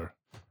the other.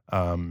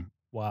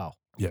 Wow.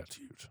 Yeah, it's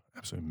huge.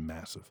 Absolutely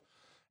massive.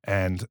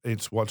 And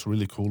what's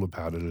really cool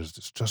about it is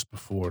it's just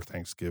before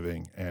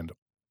Thanksgiving, and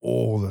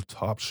all the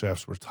top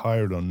chefs,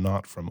 retired or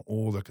not, from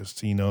all the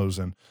casinos,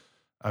 and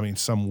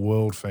some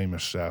world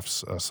famous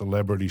chefs,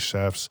 celebrity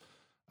chefs.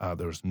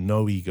 There's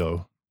no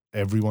ego.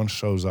 everyone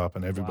shows up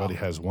and everybody Wow.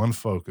 has one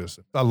focus.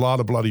 A lot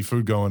of bloody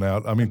food going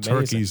out. I mean, Amazing.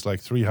 turkeys, like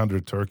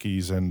 300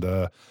 turkeys. And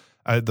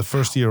the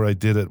first year I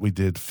did it, we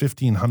did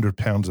 1,500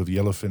 pounds of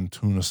yellowfin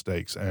tuna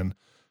steaks. And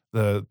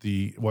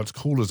the what's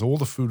cool is all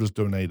the food is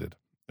donated.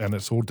 And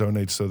it's all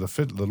donated. So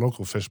the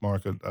local fish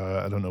market,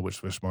 I don't know which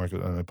fish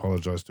market, and I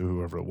apologize to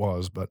whoever it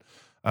was, but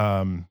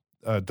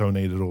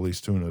donated all these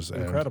tunas.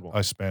 Incredible. And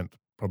I spent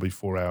probably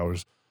 4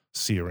 hours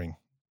searing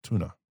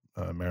tuna,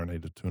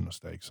 marinated tuna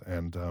steaks.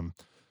 And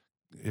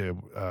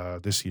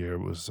this year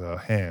was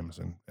hams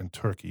and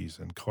turkeys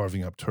and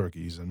carving up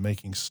turkeys and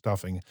making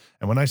stuffing.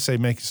 And when I say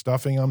making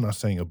stuffing, I'm not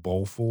saying a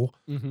bowl full.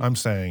 Mhm. I'm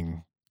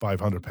saying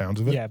 500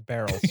 pounds of it. Yeah,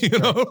 barrels. You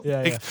know,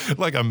 Yeah.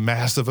 like a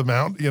massive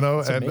amount, you know,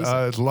 That's and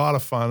amazing. it's a lot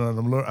of fun. And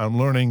I'm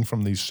learning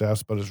from these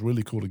chefs, but it's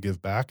really cool to give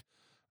back.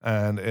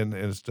 And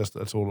it's just,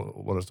 that's all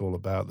what it's all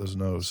about. There's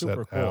no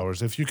Super set cool.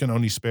 hours. If you can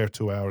only spare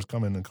 2 hours,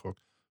 come in and cook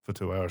for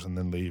 2 hours and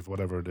then leave,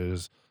 whatever it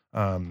is.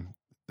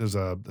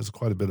 There's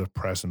quite a bit of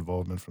press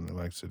involvement from the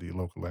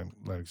local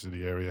Atlantic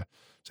City area.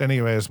 So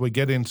anyway, as we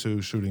get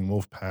into shooting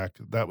Wolfpack,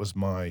 that was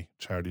my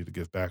charity to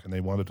give back, and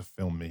they wanted to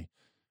film me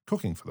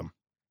cooking for them.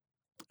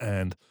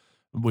 And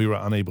we were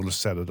unable to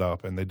set it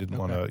up, and they didn't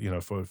want to, you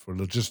know, for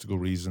logistical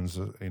reasons,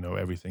 you know,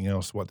 everything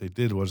else. What they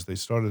did was they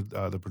started,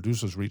 the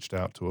producers reached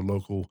out to a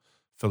local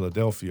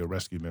Philadelphia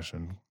rescue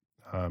mission,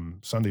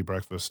 Sunday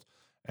breakfast.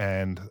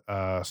 And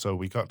so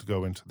we got to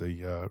go into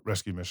the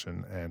rescue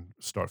mission and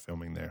start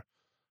filming there.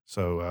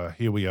 So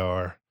here we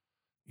are,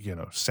 you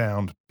know,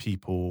 sound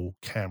people,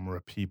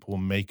 camera people,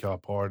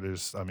 makeup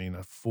artists. I mean,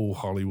 a full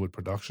Hollywood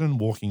production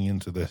walking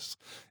into this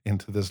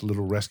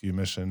little rescue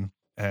mission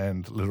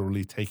and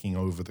literally taking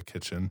over the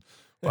kitchen.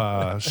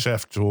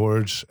 Chef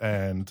George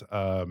and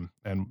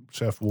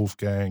Chef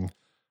Wolfgang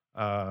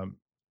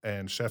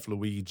and Chef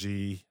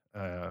Luigi,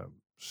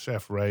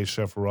 Chef Ray,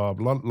 Chef Rob.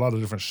 A lot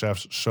of different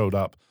chefs showed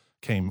up.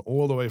 Came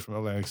all the way from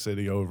Atlantic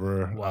City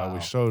over. Wow. We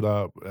showed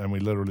up and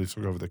we literally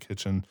took over the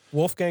kitchen.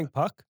 Wolfgang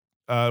Puck?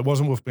 It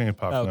wasn't Wolfgang and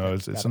Puck. Oh, okay. No,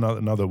 it's Got it.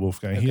 another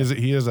Wolfgang. Okay.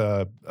 He is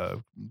a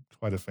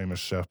quite a famous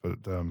chef,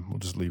 but we'll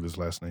just leave his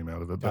last name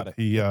out of it. Got But it.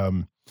 he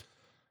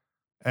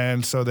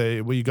and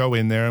so we go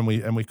in there and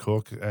we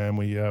cook and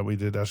we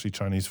did actually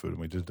Chinese food,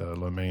 and we did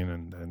lo mein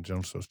and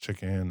General Tso's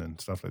chicken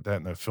and stuff like that.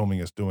 And they're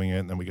filming us doing it,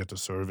 and then we get to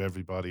serve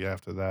everybody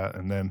after that.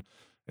 And then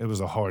it was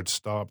a hard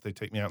stop. They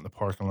take me out in the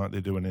parking lot. They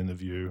do an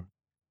interview.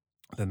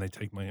 Then they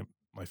take my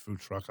food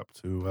truck up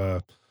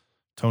to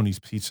Tony's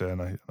Pizza,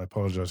 and I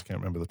apologize, I can't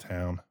remember the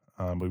town.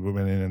 But we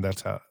went in, and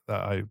that's how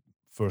I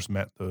first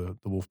met the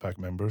Wolfpack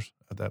members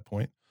at that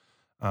point.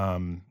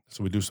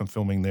 So we do some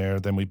filming there.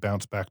 Then we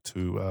bounce back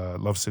to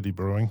Love City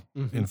Brewing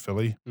in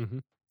Philly,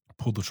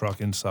 pulled the truck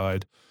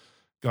inside,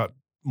 got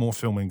more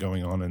filming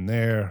going on in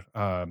there.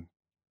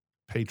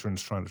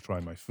 Patrons trying to try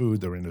my food.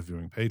 They're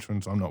interviewing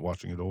patrons. I'm not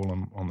watching it all.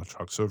 I'm on the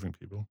truck serving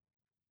people.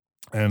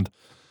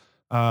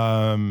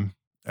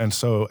 And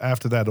so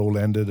after that all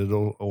ended, it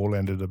all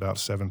ended about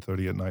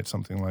 7:30 at night,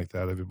 something like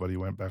that. Everybody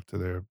went back to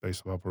their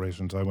base of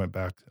operations. I went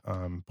back,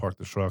 parked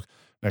the truck.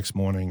 Next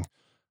morning,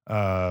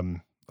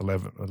 11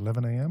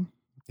 a.m.?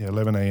 Yeah,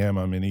 11 a.m.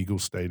 I'm in Eagle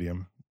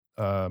Stadium.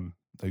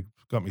 They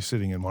got me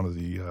sitting in one of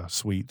the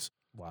suites,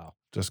 Wow.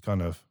 just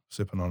kind of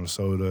sipping on a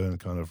soda and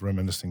kind of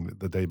reminiscing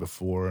the day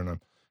before. And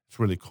it's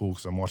really cool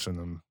because I'm watching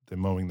them. They're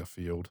mowing the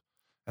field.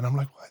 And I'm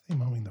like, why are they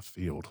mowing the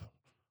field?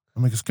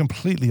 I'm like, it's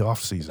completely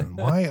off season.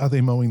 Why are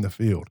they mowing the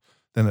field?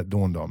 Then it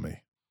dawned on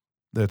me.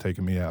 They're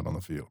taking me out on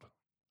the field.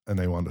 And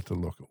they wanted to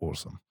look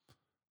awesome.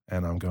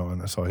 And I'm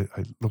going, so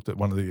I looked at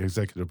one of the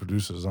executive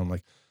producers. I'm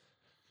like,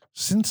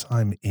 since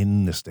I'm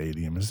in the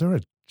stadium, is there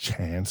a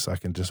chance I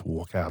can just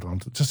walk out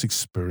onto, just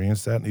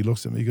experience that? And he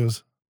looks at me, he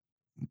goes,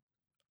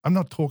 I'm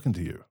not talking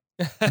to you.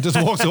 He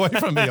just walks away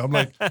from me. I'm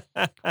like,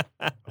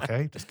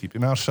 okay, just keep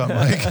your mouth shut,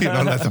 Mike. You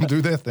know, let them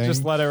do their thing.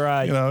 Just let it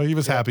ride. You know, he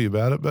was happy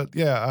about it. But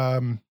yeah,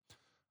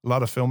 a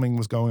lot of filming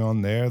was going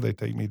on there. They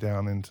take me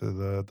down into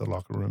the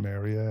locker room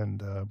area,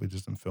 and we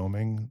did some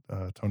filming.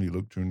 Tony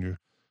Luke Jr.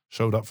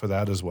 showed up for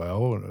that as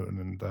well,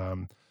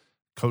 and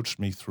coached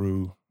me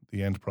through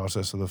the end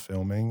process of the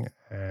filming.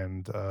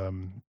 And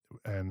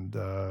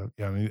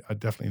yeah, I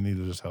definitely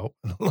needed his help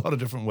in a lot of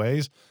different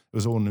ways. It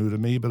was all new to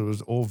me, but it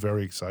was all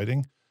very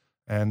exciting.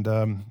 And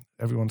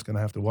everyone's going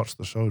to have to watch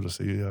the show to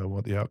see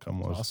what the outcome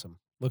was. Awesome.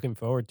 Looking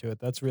forward to it.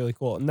 That's really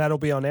cool. And that'll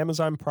be on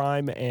Amazon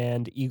Prime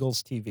and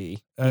Eagles TV.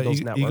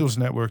 Eagles Network. Eagles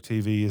Network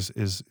TV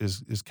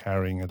is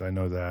carrying it. I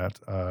know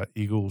that.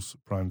 Eagles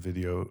Prime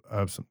Video,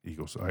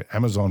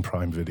 Amazon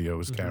Prime Video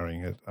is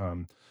carrying it.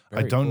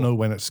 I don't know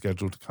when it's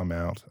scheduled to come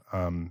out.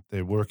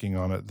 They're working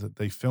on it.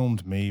 They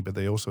filmed me, but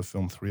they also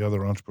filmed 3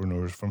 other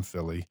entrepreneurs from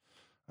Philly.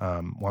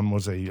 One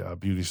was a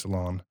beauty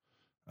salon,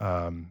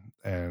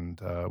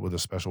 and with a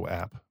special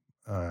app.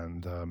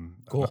 And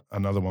cool.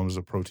 Another one was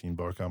a protein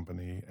bar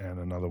company, and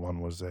another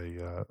one was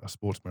a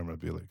sports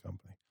memorabilia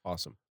company.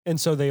 Awesome. And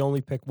so they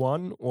only pick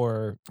one,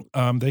 or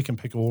they can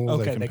pick all.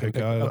 Okay, they can they can pick.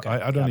 pick- okay,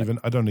 I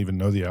don't even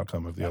know the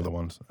outcome of the Got other it.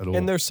 ones at all.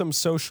 and there's some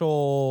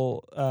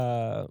social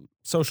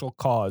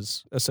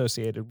cause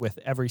associated with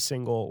every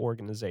single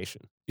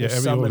organization. Yeah,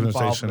 There's every some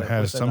organization involvement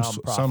has with a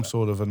some nonprofit.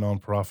 sort of a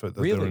nonprofit that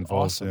they're Really?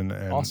 involved Awesome. in,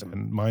 and, Awesome.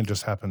 and mine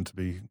just happened to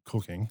be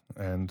cooking,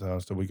 and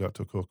so we got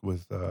to cook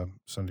with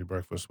Sunday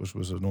breakfast, which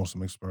was an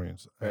awesome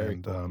experience. Very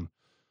and cool.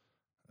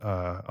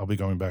 I'll be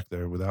going back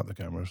there without the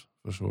cameras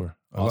for sure.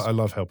 Awesome. I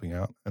love helping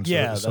out, and so,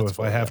 Yeah, so that's if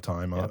I cool, have yeah.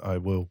 time, Yeah. I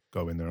will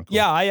go in there and cook.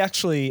 Yeah, I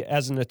actually,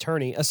 as an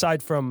attorney,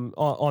 aside from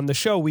on the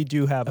show, we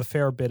do have a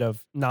fair bit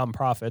of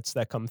nonprofits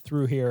that come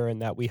through here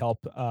and that we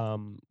help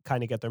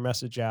kind of get their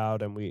message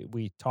out, and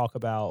we talk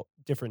about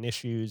different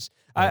issues.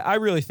 Right. I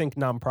really think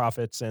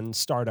nonprofits and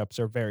startups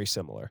are very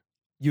similar.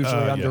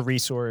 Usually Yeah.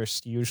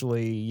 under-resourced,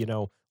 usually,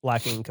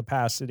 lacking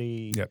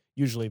capacity, Yep.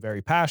 usually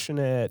very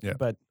passionate, Yep.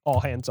 but all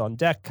hands on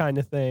deck kind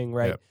of thing,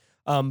 right?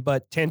 Yep.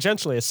 But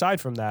tangentially,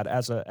 aside from that,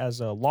 as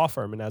a law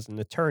firm and as an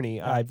attorney,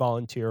 I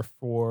volunteer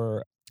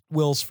for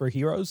Wills for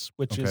Heroes,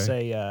 which is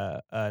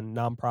a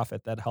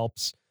nonprofit that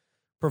helps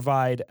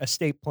provide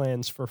estate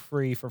plans for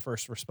free for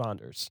first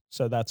responders.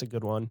 So that's a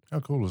good one.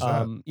 How cool is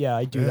that? Yeah,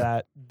 I do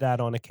Yeah.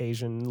 that on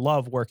occasion.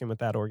 Love working with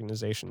that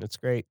organization. It's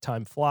great.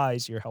 Time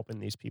flies. You're helping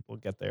these people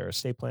get their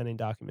estate planning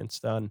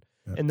documents done.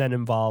 Yeah. And then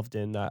involved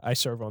in, I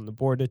serve on the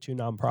board of 2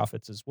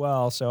 nonprofits as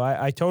well. So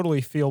I totally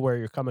feel where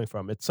you're coming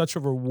from. It's such a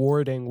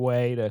rewarding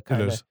way to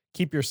kind of is.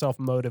 keep yourself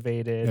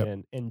motivated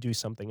Yep. and do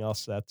something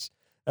else that's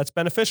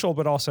beneficial,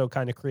 but also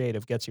kind of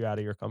creative, gets you out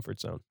of your comfort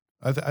zone.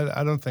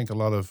 I don't think a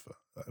lot of,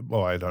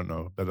 well, I don't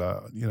know, but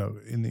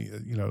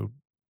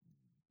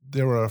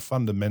there are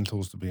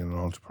fundamentals to being an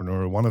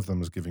entrepreneur. One of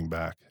them is giving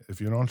back. If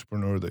you're an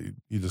entrepreneur that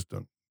you just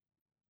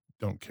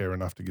don't care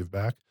enough to give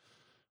back,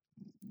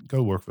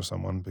 go work for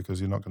someone, because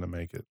you're not going to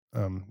make it.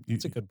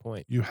 That's a good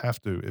point. You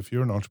have to, if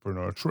you're an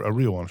entrepreneur, a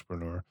real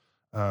entrepreneur,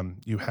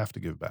 you have to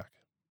give back,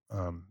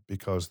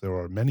 because there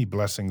are many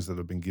blessings that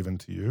have been given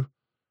to you.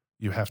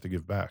 You have to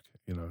give back.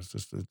 It's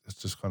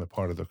just kind of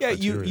part of the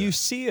criteria. You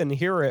see and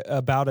hear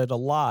about it a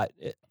lot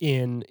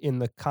in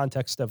the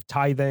context of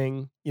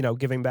tithing,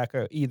 giving back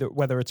either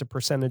whether it's a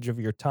percentage of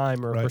your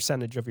time or a Right.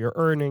 percentage of your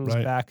earnings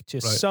Right. back to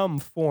Right. some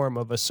form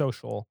of a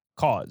social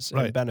cause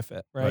and Right.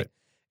 benefit, right? Right.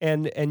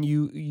 And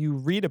you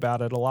read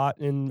about it a lot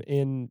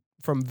in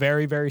from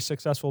very, very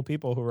successful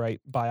people who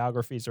write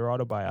biographies or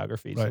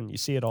autobiographies, Right. and you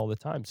see it all the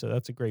time. So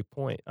that's a great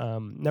point.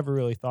 Never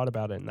really thought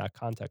about it in that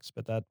context,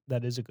 but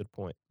that is a good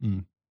point.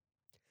 Mm.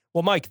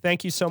 Well, Mike,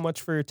 thank you so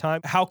much for your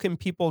time. How can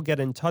people get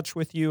in touch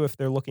with you if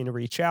they're looking to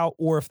reach out,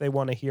 or if they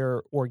want to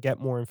hear or get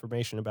more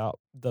information about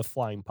the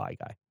Flying Pie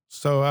Guy?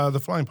 So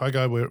the Flying Pie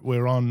Guy,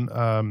 we're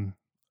on.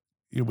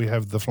 We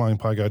have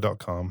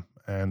theflyingpieguy.com,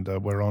 and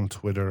we're on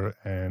Twitter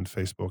and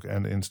Facebook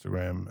and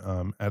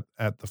Instagram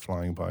at the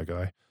Flying Pie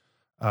Guy.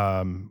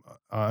 I'm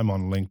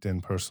on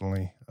LinkedIn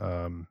personally,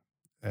 and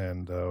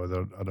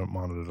I don't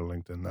monitor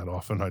LinkedIn that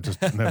often. I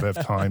just never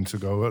have time to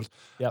go it.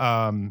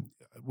 Yep.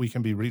 We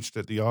can be reached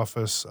at the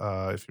office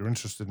if you're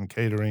interested in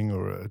catering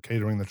or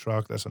catering the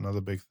truck. That's another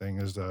big thing.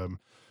 Is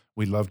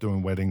we love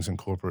doing weddings and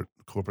corporate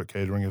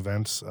catering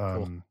events.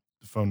 Cool.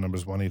 The phone number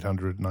is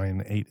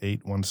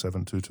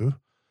 1-800-988-1722.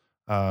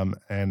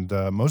 And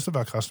most of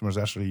our customers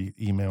actually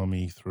email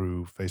me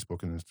through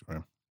Facebook and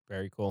Instagram.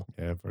 Very cool.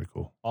 Yeah, very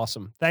cool.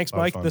 Awesome. Thanks, A lot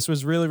of Mike. fun. This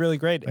was really, really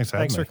great. Thanks for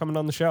having for me. coming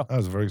on the show. That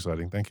was very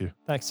exciting. Thank you.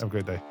 Thanks. Have a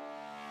great day.